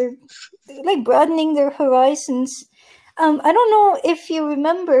they're like broadening their horizons. I don't know if you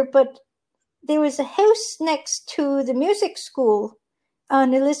remember, but there was a house next to the music school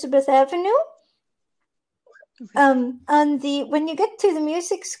on Elizabeth Avenue. When you get to the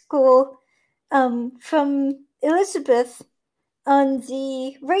music school from Elizabeth, on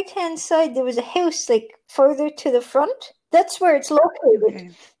the right-hand side, there was a house like further to the front. That's where it's located.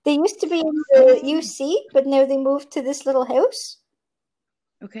 Okay. They used to be in the UC, but now they moved to this little house.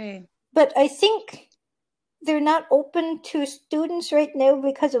 Okay. But I think they're not open to students right now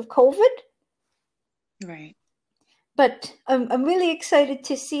because of COVID. Right. But I'm really excited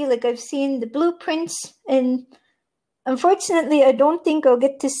to see, like, I've seen the blueprints, and unfortunately, I don't think I'll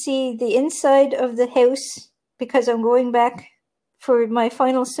get to see the inside of the house because I'm going back for my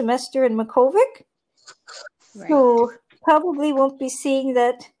final semester in Makhovik. Right. So probably won't be seeing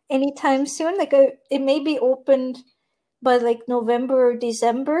that anytime soon. Like, it may be opened by like November or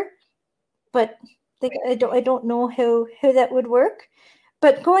December, but like I don't know how that would work.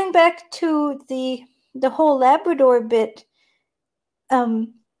 But going back to the whole Labrador bit, nothing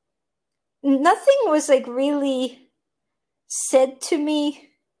was like really said to me,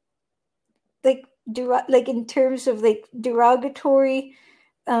 like in terms of like derogatory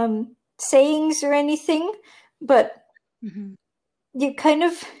sayings or anything, but you kind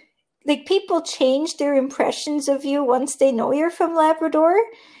of like, people change their impressions of you once they know you're from Labrador.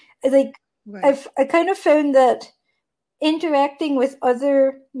 Like, right. I kind of found that interacting with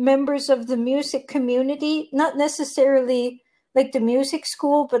other members of the music community, not necessarily like the music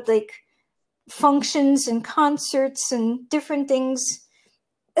school, but like functions and concerts and different things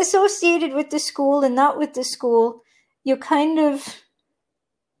associated with the school and not with the school, you kind of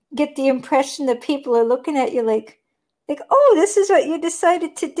get the impression that people are looking at you like, oh, this is what you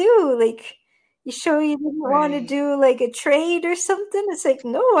decided to do. Like, you sure you didn't want to do like a trade or something? It's like,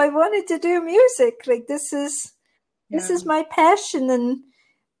 no, I wanted to do music. Like, this is my passion, and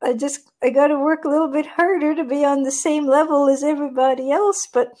I got to work a little bit harder to be on the same level as everybody else,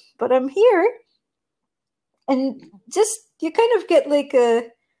 but I'm here. And just, you kind of get like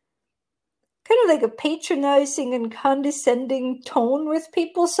a patronizing and condescending tone with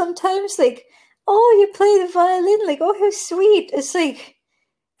people sometimes. Like, oh, you play the violin? Like, oh, how sweet. It's like,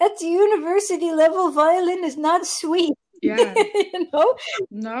 at the university level, violin is not sweet. Yeah. You know?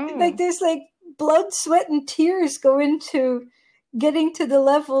 No. Like, there's like blood, sweat, and tears go into getting to the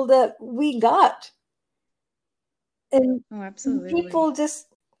level that we got. And absolutely. People just,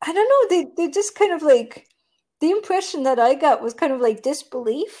 I don't know, they just kind of like, the impression that I got was kind of like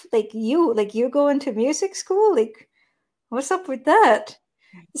disbelief. Like, you're going to music school? Like, what's up with that?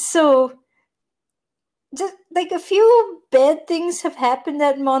 So, just like a few bad things have happened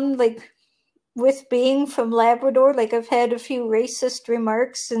that month, like with being from Labrador. Like, I've had a few racist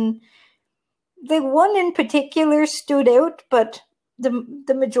remarks, and the one in particular stood out, but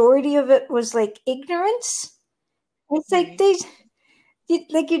the majority of it was like ignorance. It's like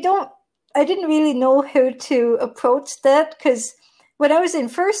I didn't really know how to approach that, because when I was in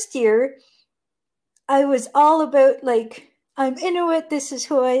first year, I was all about like, I'm Inuit, this is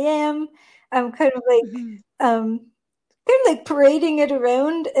who I am. I'm kind of like parading it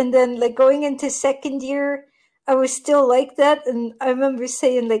around, and then like going into second year, I was still like that. And I remember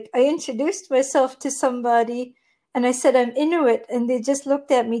saying, like, I introduced myself to somebody and I said I'm Inuit, and they just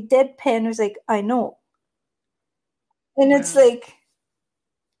looked at me deadpan. I was like, I know. And It's like,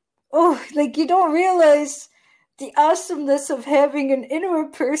 oh, like, you don't realize the awesomeness of having an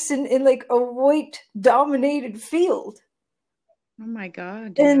Inuit person in like a white dominated field. Oh my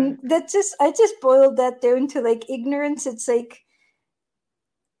God, yeah. And I just boiled that down to like ignorance. It's like,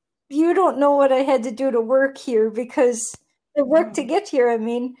 you don't know what I had to do to work here, because I worked to get here, I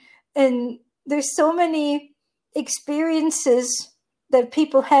mean, and there's so many experiences that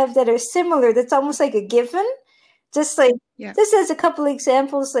people have that are similar, that's almost like a given. Just like, Yeah. this has a couple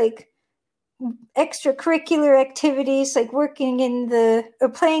examples, like extracurricular activities, like working in the or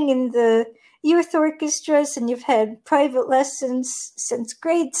playing in the youth orchestras, and you've had private lessons since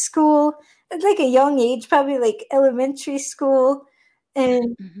grade school at like a young age, probably like elementary school,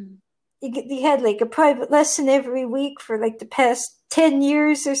 and Mm-hmm. you had like a private lesson every week for like the past 10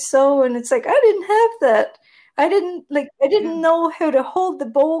 years or so, and it's like, I didn't have that. I didn't Yeah. know how to hold the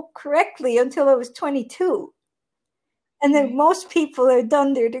bow correctly until I was 22. And then Right. most people are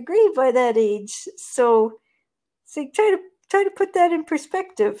done their degree by that age. So try to put that in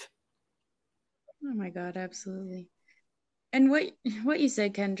perspective. Oh my God, absolutely. And what you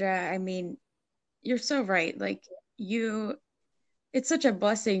said, Kendra, I mean, you're so right. Like you, it's such a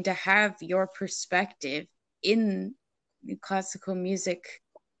blessing to have your perspective in the classical music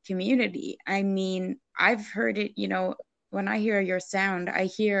community. I mean, I've heard it, when I hear your sound, I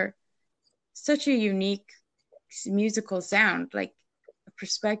hear such a unique musical sound, like a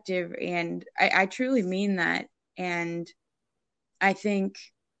perspective, and I truly mean that. And I think,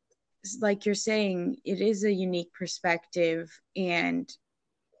 like you're saying, it is a unique perspective, and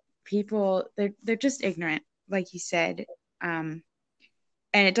people they're just ignorant, like you said. Um,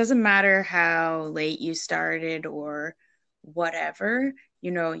 and it doesn't matter how late you started or whatever,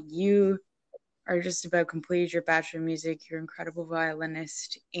 you are just about completed your bachelor of music, you're an incredible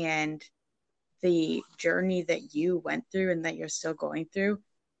violinist, and the journey that you went through and that you're still going through,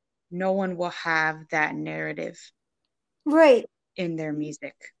 no one will have that narrative Right. in their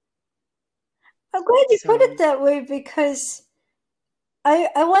music. I'm glad you put it So that way, because I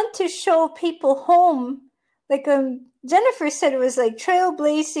want to show people home. Like Jennifer said, it was like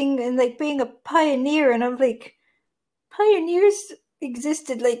trailblazing and like being a pioneer, and I'm like, pioneers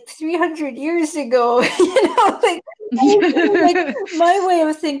existed like 300 years ago. Like, like my way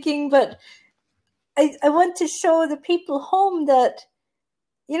of thinking. But I want to show the people home that,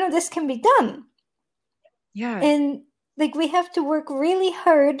 this can be done. yeah. And like, we have to work really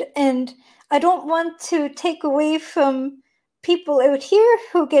hard, and I don't want to take away from people out here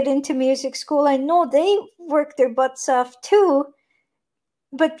who get into music school. I know they work their butts off too,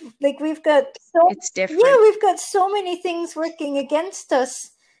 but like, It's different. we've got so many things working against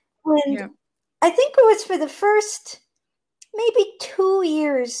us. And Yeah. I think it was for the first maybe 2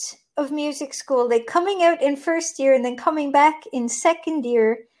 years of music school, like coming out in first year and then coming back in second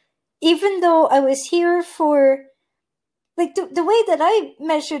year, even though I was here for, like, the way that I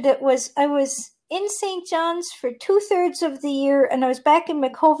measured it was, I was in St. John's for 2/3 of the year, and I was back in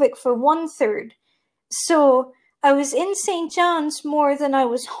Mackovic for 1/3. So I was in St. John's more than I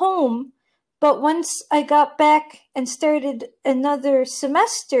was home. But once I got back and started another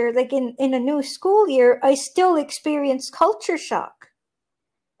semester, like in a new school year, I still experienced culture shock.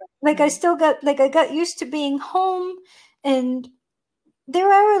 Like, I Right. still got, like, I got used to being home, and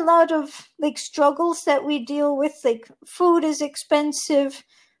there are a lot of like struggles that we deal with. Like, food is expensive,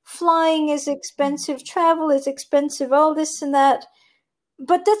 flying is expensive, travel is expensive, all this and that.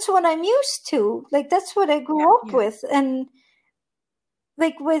 But that's what I'm used to. Like, that's what I grew up Yeah. with. And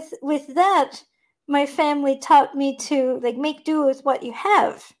like, with that, my family taught me to like make do with what you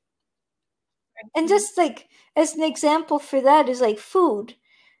have. And just like, as an example for that is like food.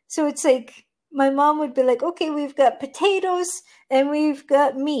 So it's like, my mom would be like, okay, we've got potatoes and we've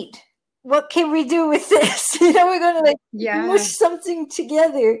got meat. What can we do with this? We're going to like Yeah. mush something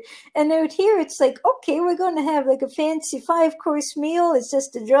together. And out here, it's like, okay, we're going to have like a fancy 5-course meal. It's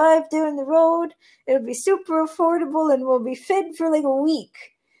just a drive down the road. It'll be super affordable, and we'll be fed for like a week.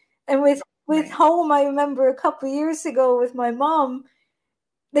 And with Right. home, I remember a couple years ago with my mom,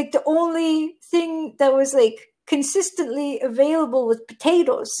 like, the only thing that was like consistently available was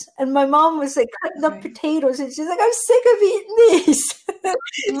potatoes, and my mom was like cutting up Right. potatoes, and she's like, I'm sick of eating these.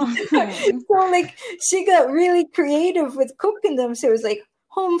 Oh. So like, she got really creative with cooking them. So it was like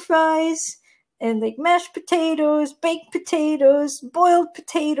home fries and like mashed potatoes, baked potatoes, boiled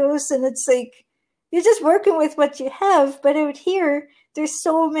potatoes, and it's like, you're just working with what you have. But out here, there's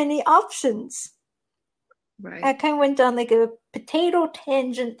so many options. I Right. kind of went on like a potato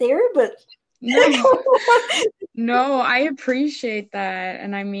tangent there, but No. No, I appreciate that.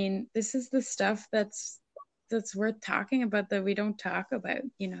 And I mean, this is the stuff that's worth talking about that we don't talk about.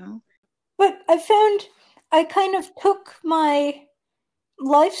 But I found I kind of took my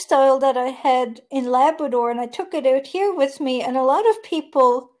lifestyle that I had in Labrador and I took it out here with me, and a lot of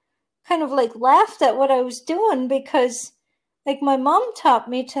people kind of like laughed at what I was doing because like my mom taught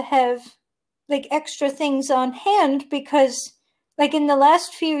me to have like extra things on hand because like in the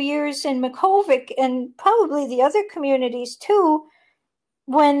last few years in Makhovik and probably the other communities too,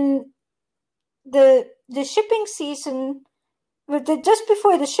 when the shipping season just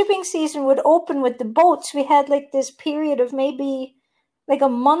before the shipping season would open with the boats, we had like this period of maybe like a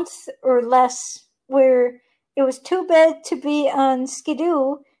month or less where it was too bad to be on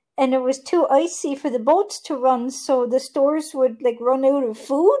Skidoo and it was too icy for the boats to run, so the stores would like run out of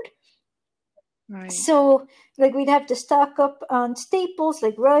food. Right. So like we'd have to stock up on staples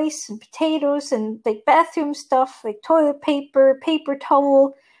like rice and potatoes and like bathroom stuff like toilet paper, paper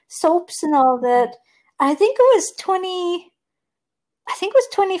towel, soaps and all that. I think it was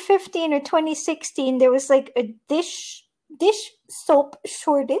 2015 or 2016. There was like a dish soap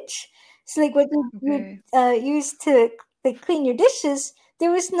shortage. So like what you use to like clean your dishes,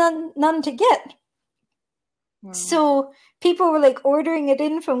 there was none to get. Wow. So people were like ordering it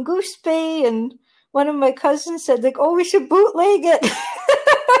in from Goose Bay, and one of my cousins said like, "Oh, we should bootleg it."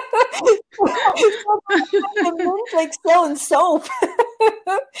 Like selling soap.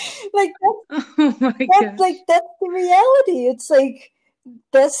 Like that's the reality. It's like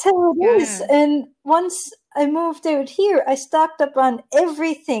that's how it is. And once I moved out here, I stocked up on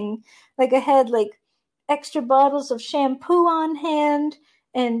everything. Like I had like extra bottles of shampoo on hand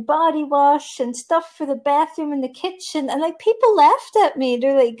and body wash and stuff for the bathroom and the kitchen. And like people laughed at me.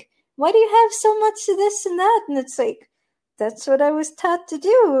 They're like, "Why do you have so much of this and that?" And it's like, that's what I was taught to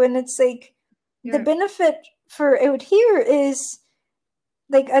do. And it's like the benefit for out here is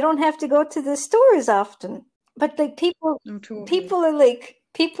like I don't have to go to the stores often. But like people are like,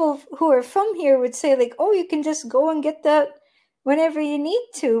 people who are from here would say like, "Oh, you can just go and get that whenever you need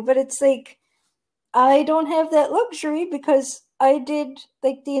to." But it's like, I don't have that luxury because I did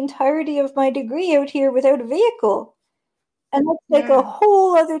like the entirety of my degree out here without a vehicle. And that's like a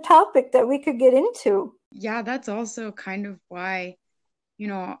whole other topic that we could get into. Yeah, that's also kind of why, you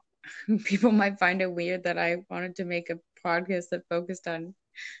know, people might find it weird that I wanted to make a podcast that focused on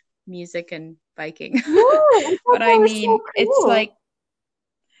music and biking. Yeah, but I mean, so cool. It's like,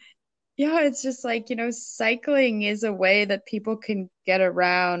 it's just like, cycling is a way that people can get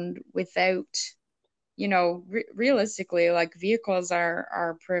around without, realistically, like vehicles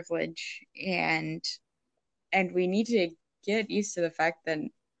are privilege, and we need to get used to the fact that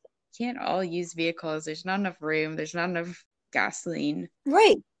can't all use vehicles. There's not enough room. There's not enough gasoline.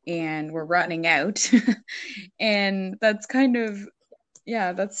 Right. And we're running out. And that's kind of,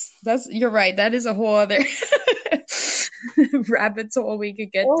 that's you're right. That is a whole other rabbit hole we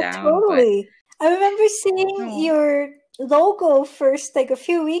could get down. Totally. But I remember seeing your logo first, like a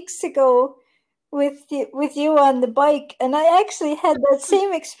few weeks ago with you on the bike. And I actually had that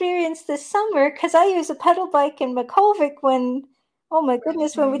same experience this summer because I use a pedal bike in Makhovik when, oh my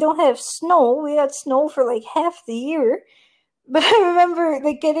goodness, when we don't have snow. We had snow for like half the year. But I remember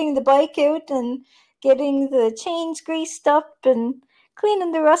like getting the bike out and getting the chains greased up and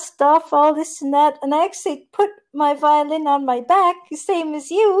cleaning the rust off, all this and that. And I actually put my violin on my back, same as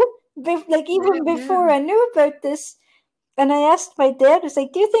you, like even before I knew about this. And I asked my dad, I was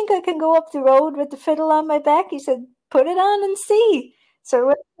like, "Do you think I can go up the road with the fiddle on my back?" He said, "Put it on and see." So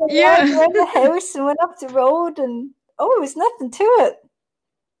I went around the house and went up the road, and it was nothing to it.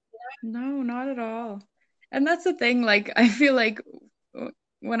 No, not at all. And that's the thing, like, I feel like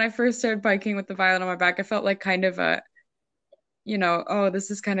when I first started biking with the violin on my back, I felt like kind of a,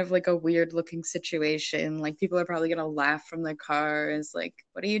 this is kind of like a weird looking situation. Like people are probably going to laugh from the car. It's like,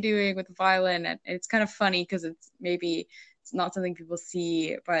 what are you doing with the violin? And it's kind of funny because it's not something people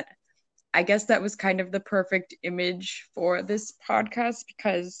see, but I guess that was kind of the perfect image for this podcast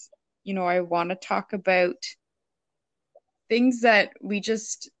because, I want to talk about things that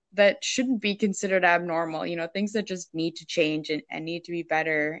that shouldn't be considered abnormal, things that just need to change and need to be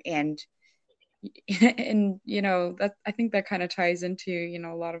better. And that I think that kind of ties into, a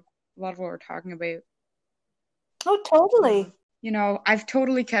lot of what we're talking about. Oh, totally. I've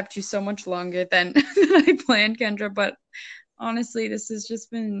totally kept you so much longer than I planned, Kendra, but honestly, this has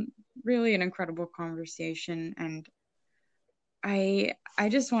just been really an incredible conversation. And I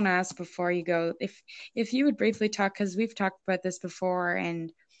just want to ask before you go, if you would briefly talk, because we've talked about this before,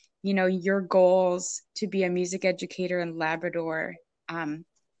 and your goals to be a music educator in Labrador.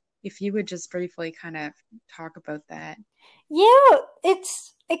 If you would just briefly kind of talk about that. Yeah, it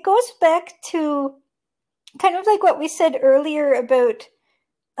goes back to kind of like what we said earlier about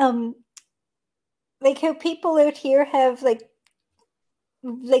like how people out here have like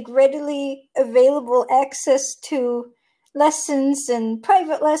readily available access to lessons and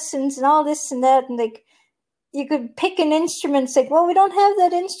private lessons and all this and that, and like you could pick an instrument. It's like, well, we don't have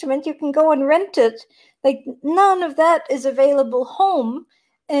that instrument, you can go and rent it. Like none of that is available home.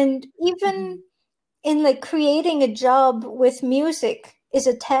 And even in like creating a job with music is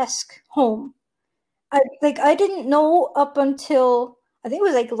a task home. I didn't know up until I think it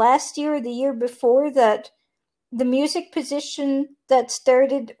was like last year or the year before that the music position that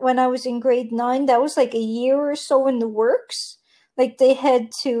started when I was in grade 9, that was like a year or so in the works. Like they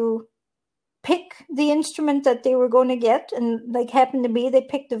had to pick the instrument that they were going to get, and like happened to be they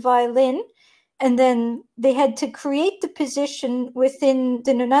picked the violin, and then they had to create the position within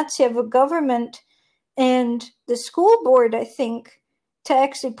the Nunatsiava government and the school board, I think, to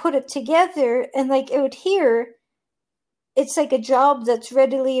actually put it together. And like out here, it's like a job that's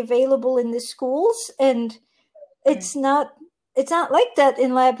readily available in the schools, and it's not like that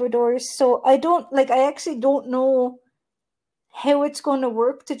in Labrador. So I actually don't know how it's going to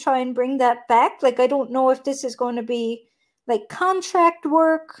work to try and bring that back. Like I don't know if this is going to be like contract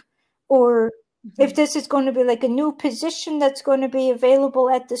work, or if this is going to be like a new position that's going to be available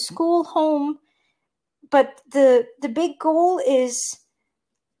at the school home. But the big goal is,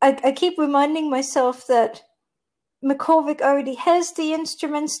 I keep reminding myself that Makhovik already has the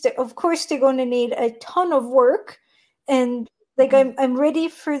instruments. Of course, they're going to need a ton of work, and like I'm ready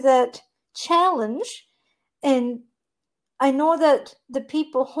for that challenge. And I know that the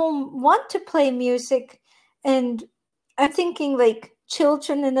people home want to play music, and I'm thinking like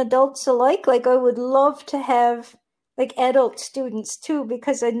children and adults alike. Like I would love to have like adult students too,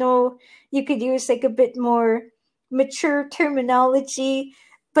 because I know you could use like a bit more mature terminology.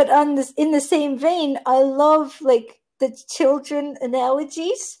 But in the same vein, I love like the children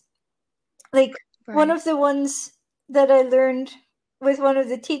analogies. Like one of the ones that I learned with one of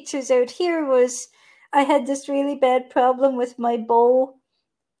the teachers out here was I had this really bad problem with my bow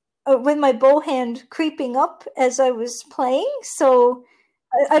hand creeping up as I was playing. So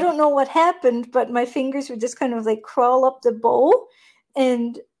I don't know what happened, but my fingers would just kind of like crawl up the bow.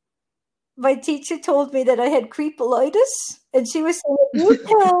 And my teacher told me that I had creepolitis, and she was saying, you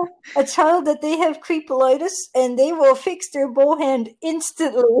tell a child that they have creepolitis and they will fix their bow hand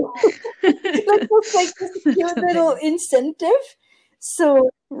instantly. Like, just like this cute little incentive. So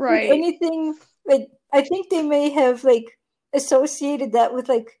like anything, like I think they may have like associated that with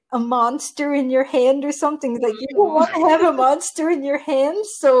like a monster in your hand or something. Like you don't want to have a monster in your hand.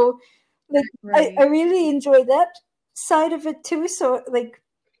 So like I really enjoy that side of it too. So like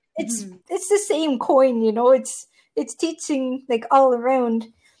it's the same coin, you know, it's teaching like all around.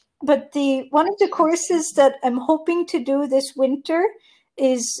 But the one of the courses that I'm hoping to do this winter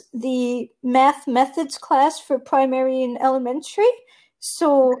is the math methods class for primary and elementary.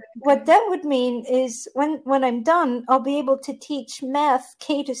 So what that would mean is when I'm done, I'll be able to teach math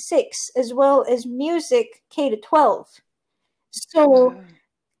K to 6 as well as music K to 12. So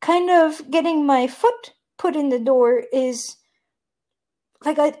kind of getting my foot put in the door is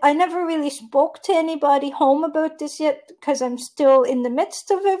like I never really spoke to anybody home about this yet because I'm still in the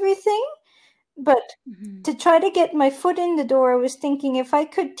midst of everything. But to try to get my foot in the door, I was thinking if I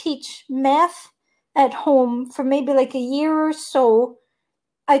could teach math at home for maybe like a year or so,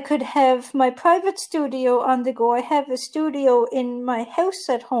 I could have my private studio on the go. I have a studio in my house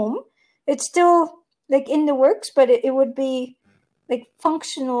at home. It's still like in the works, but it would be like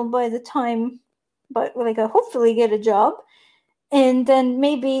functional by the time, but like I hopefully get a job. And then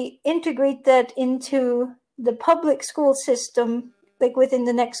maybe integrate that into the public school system like within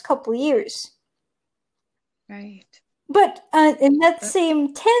the next couple years. But in that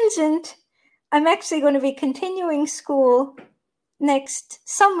same tangent, I'm actually going to be continuing school next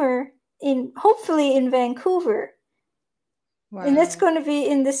summer hopefully in Vancouver. And that's going to be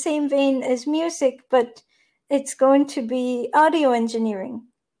in the same vein as music, but it's going to be audio engineering.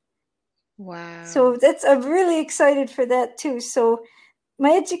 So I'm really excited for that too. So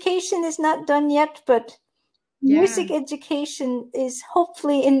my education is not done yet, but music education is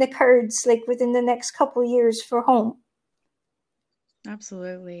hopefully in the cards like within the next couple of years for home.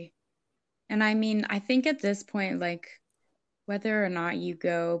 Absolutely. And I mean, I think at this point, like whether or not you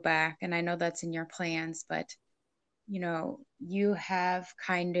go back, and I know that's in your plans, but you know, you have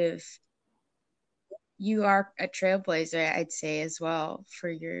you are a trailblazer, I'd say, as well for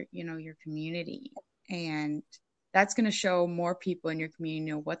your community. And that's going to show more people in your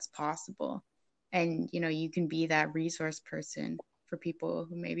community what's possible. And, you can be that resource person for people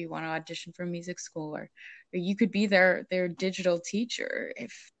who maybe want to audition for music school, or you could be their digital teacher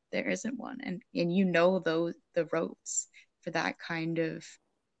if there isn't one, and you know the ropes for that kind of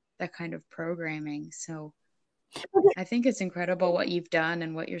programming. So I think it's incredible what you've done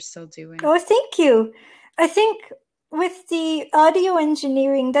and what you're still doing. Oh, thank you. I think with the audio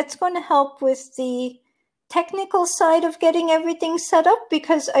engineering, that's going to help with the technical side of getting everything set up,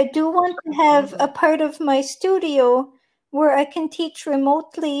 because I do want to have a part of my studio where I can teach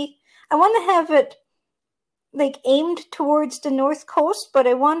remotely. I want to have it like aimed towards the North Coast, but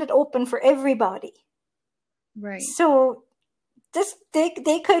I want it open for everybody. Right. So this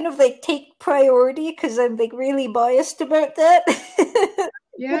they kind of like take priority, because I'm like really biased about that.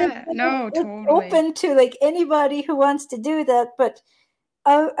 Yeah, no, totally. Open to like anybody who wants to do that, but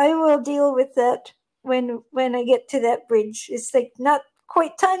I will deal with that when I get to that bridge. It's like not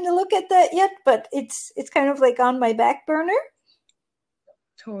quite time to look at that yet, but it's kind of like on my back burner.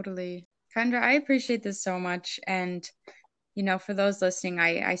 Totally. Kendra, I appreciate this so much. And, for those listening,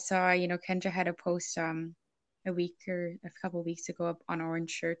 I saw, Kendra had a post a week or a couple of weeks ago up on Orange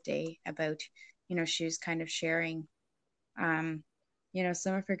Shirt Day about, she was kind of sharing, some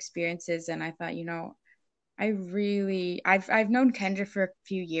of her experiences. And I thought, I've known Kendra for a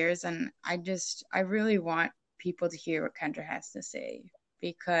few years, and I really want people to hear what Kendra has to say,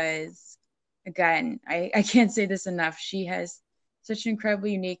 because again, I can't say this enough. She has such an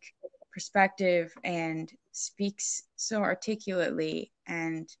incredibly unique perspective and speaks so articulately,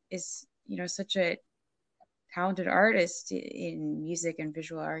 and is, such a talented artist in music and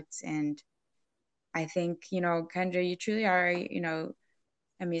visual arts. And I think, Kendra, you truly are,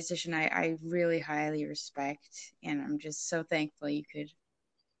 a musician I really highly respect, and I'm just so thankful you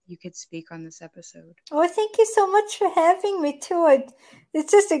could speak on this episode. Oh, thank you so much for having me too.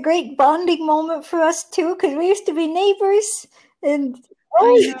 It's just a great bonding moment for us too, because we used to be neighbors, and I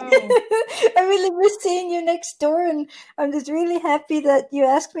know. I really miss seeing you next door, and I'm just really happy that you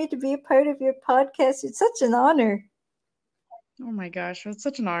asked me to be a part of your podcast. It's such an honor. Oh my gosh, it's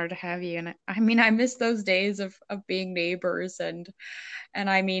such an honor to have you. And I mean, I miss those days of being neighbors, and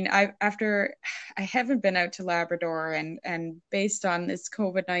I mean, I haven't been out to Labrador, and based on this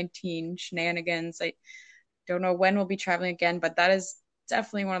COVID-19 shenanigans, I don't know when we'll be traveling again, but that is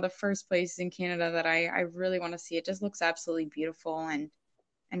definitely one of the first places in Canada that I really want to see. It just looks absolutely beautiful, and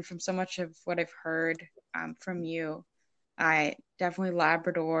from so much of what I've heard from you, I definitely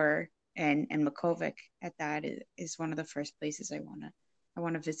Labrador and Makkovik at that is one of the first places I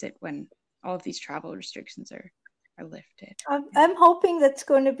want to visit when all of these travel restrictions are lifted. I'm hoping that's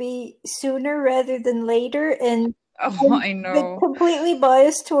going to be sooner rather than later, and I know, completely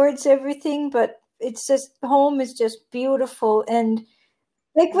biased towards everything, but it's just, home is just beautiful. And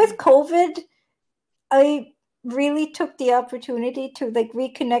like with COVID, I really took the opportunity to like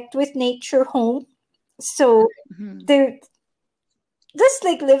reconnect with nature home. So there, just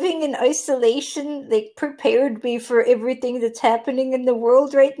like living in isolation, like prepared me for everything that's happening in the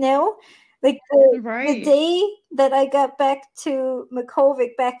world right now. Like the day that I got back to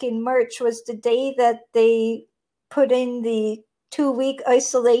Makkovik back in March was the day that they put in the 2-week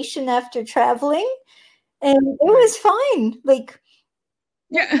isolation after traveling, and it was fine. Like,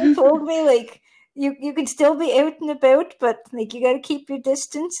 they told me like you can still be out and about, but like you got to keep your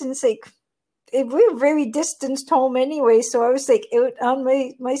distance. And it's like, we're very distanced home anyway, so I was like out on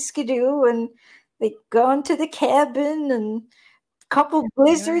my skidoo and like gone to the cabin, and a couple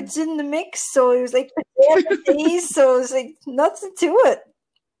blizzards in the mix, so it was like days, so it was like nothing to it.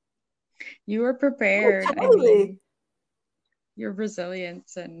 You were prepared. Oh, totally. I mean, your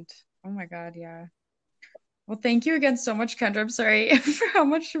resilience, and oh my god, yeah. Well, thank you again so much, Kendra. I'm sorry for how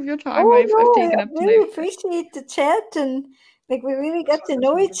much of your time I've taken up tonight. I really appreciate the chat, and like we really got to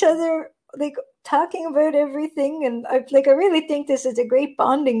know each other, like talking about everything, and I really think this is a great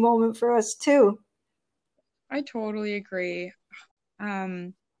bonding moment for us too. I totally agree.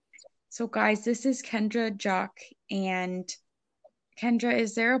 So guys, this is Kendra Jock, and Kendra,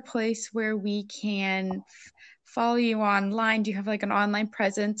 is there a place where we can follow you online? Do you have like an online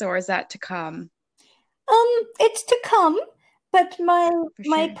presence, or is that to come? It's to come, but my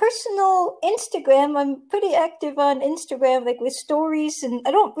personal Instagram, I'm pretty active on Instagram, like with stories, and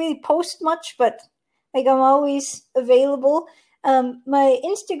I don't really post much, but like I'm always available. My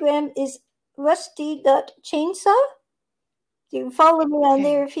Instagram is rusty.chainsaw. You can follow me on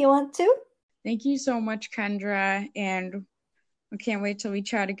there if you want to. Thank you so much, Kendra, and I can't wait till we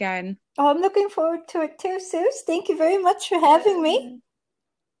chat again. Oh, I'm looking forward to it too, Suze. Thank you very much for having me.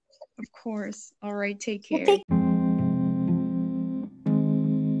 Of course. All right, take care.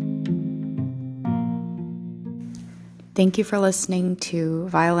 Thank you for listening to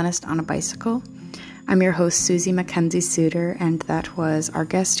Violinist on a Bicycle. I'm your host, Susie Mackenzie Suter, and that was our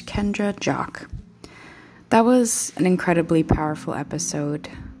guest, Kendra Jock. That was an incredibly powerful episode.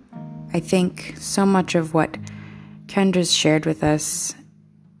 I think so much of what Kendra's shared with us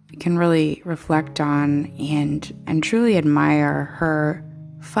can really reflect on and truly admire her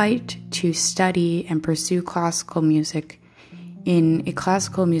fight to study and pursue classical music in a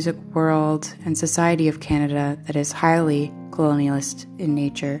classical music world and society of Canada that is highly colonialist in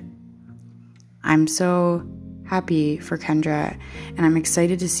nature. I'm so happy for Kendra, and I'm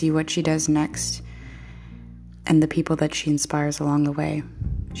excited to see what she does next and the people that she inspires along the way.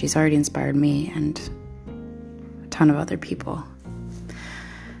 She's already inspired me and a ton of other people.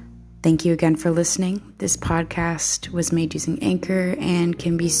 Thank you again for listening. This podcast was made using Anchor and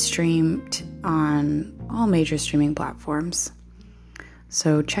can be streamed on all major streaming platforms.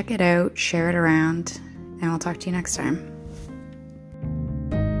 So check it out, share it around, and I'll talk to you next time.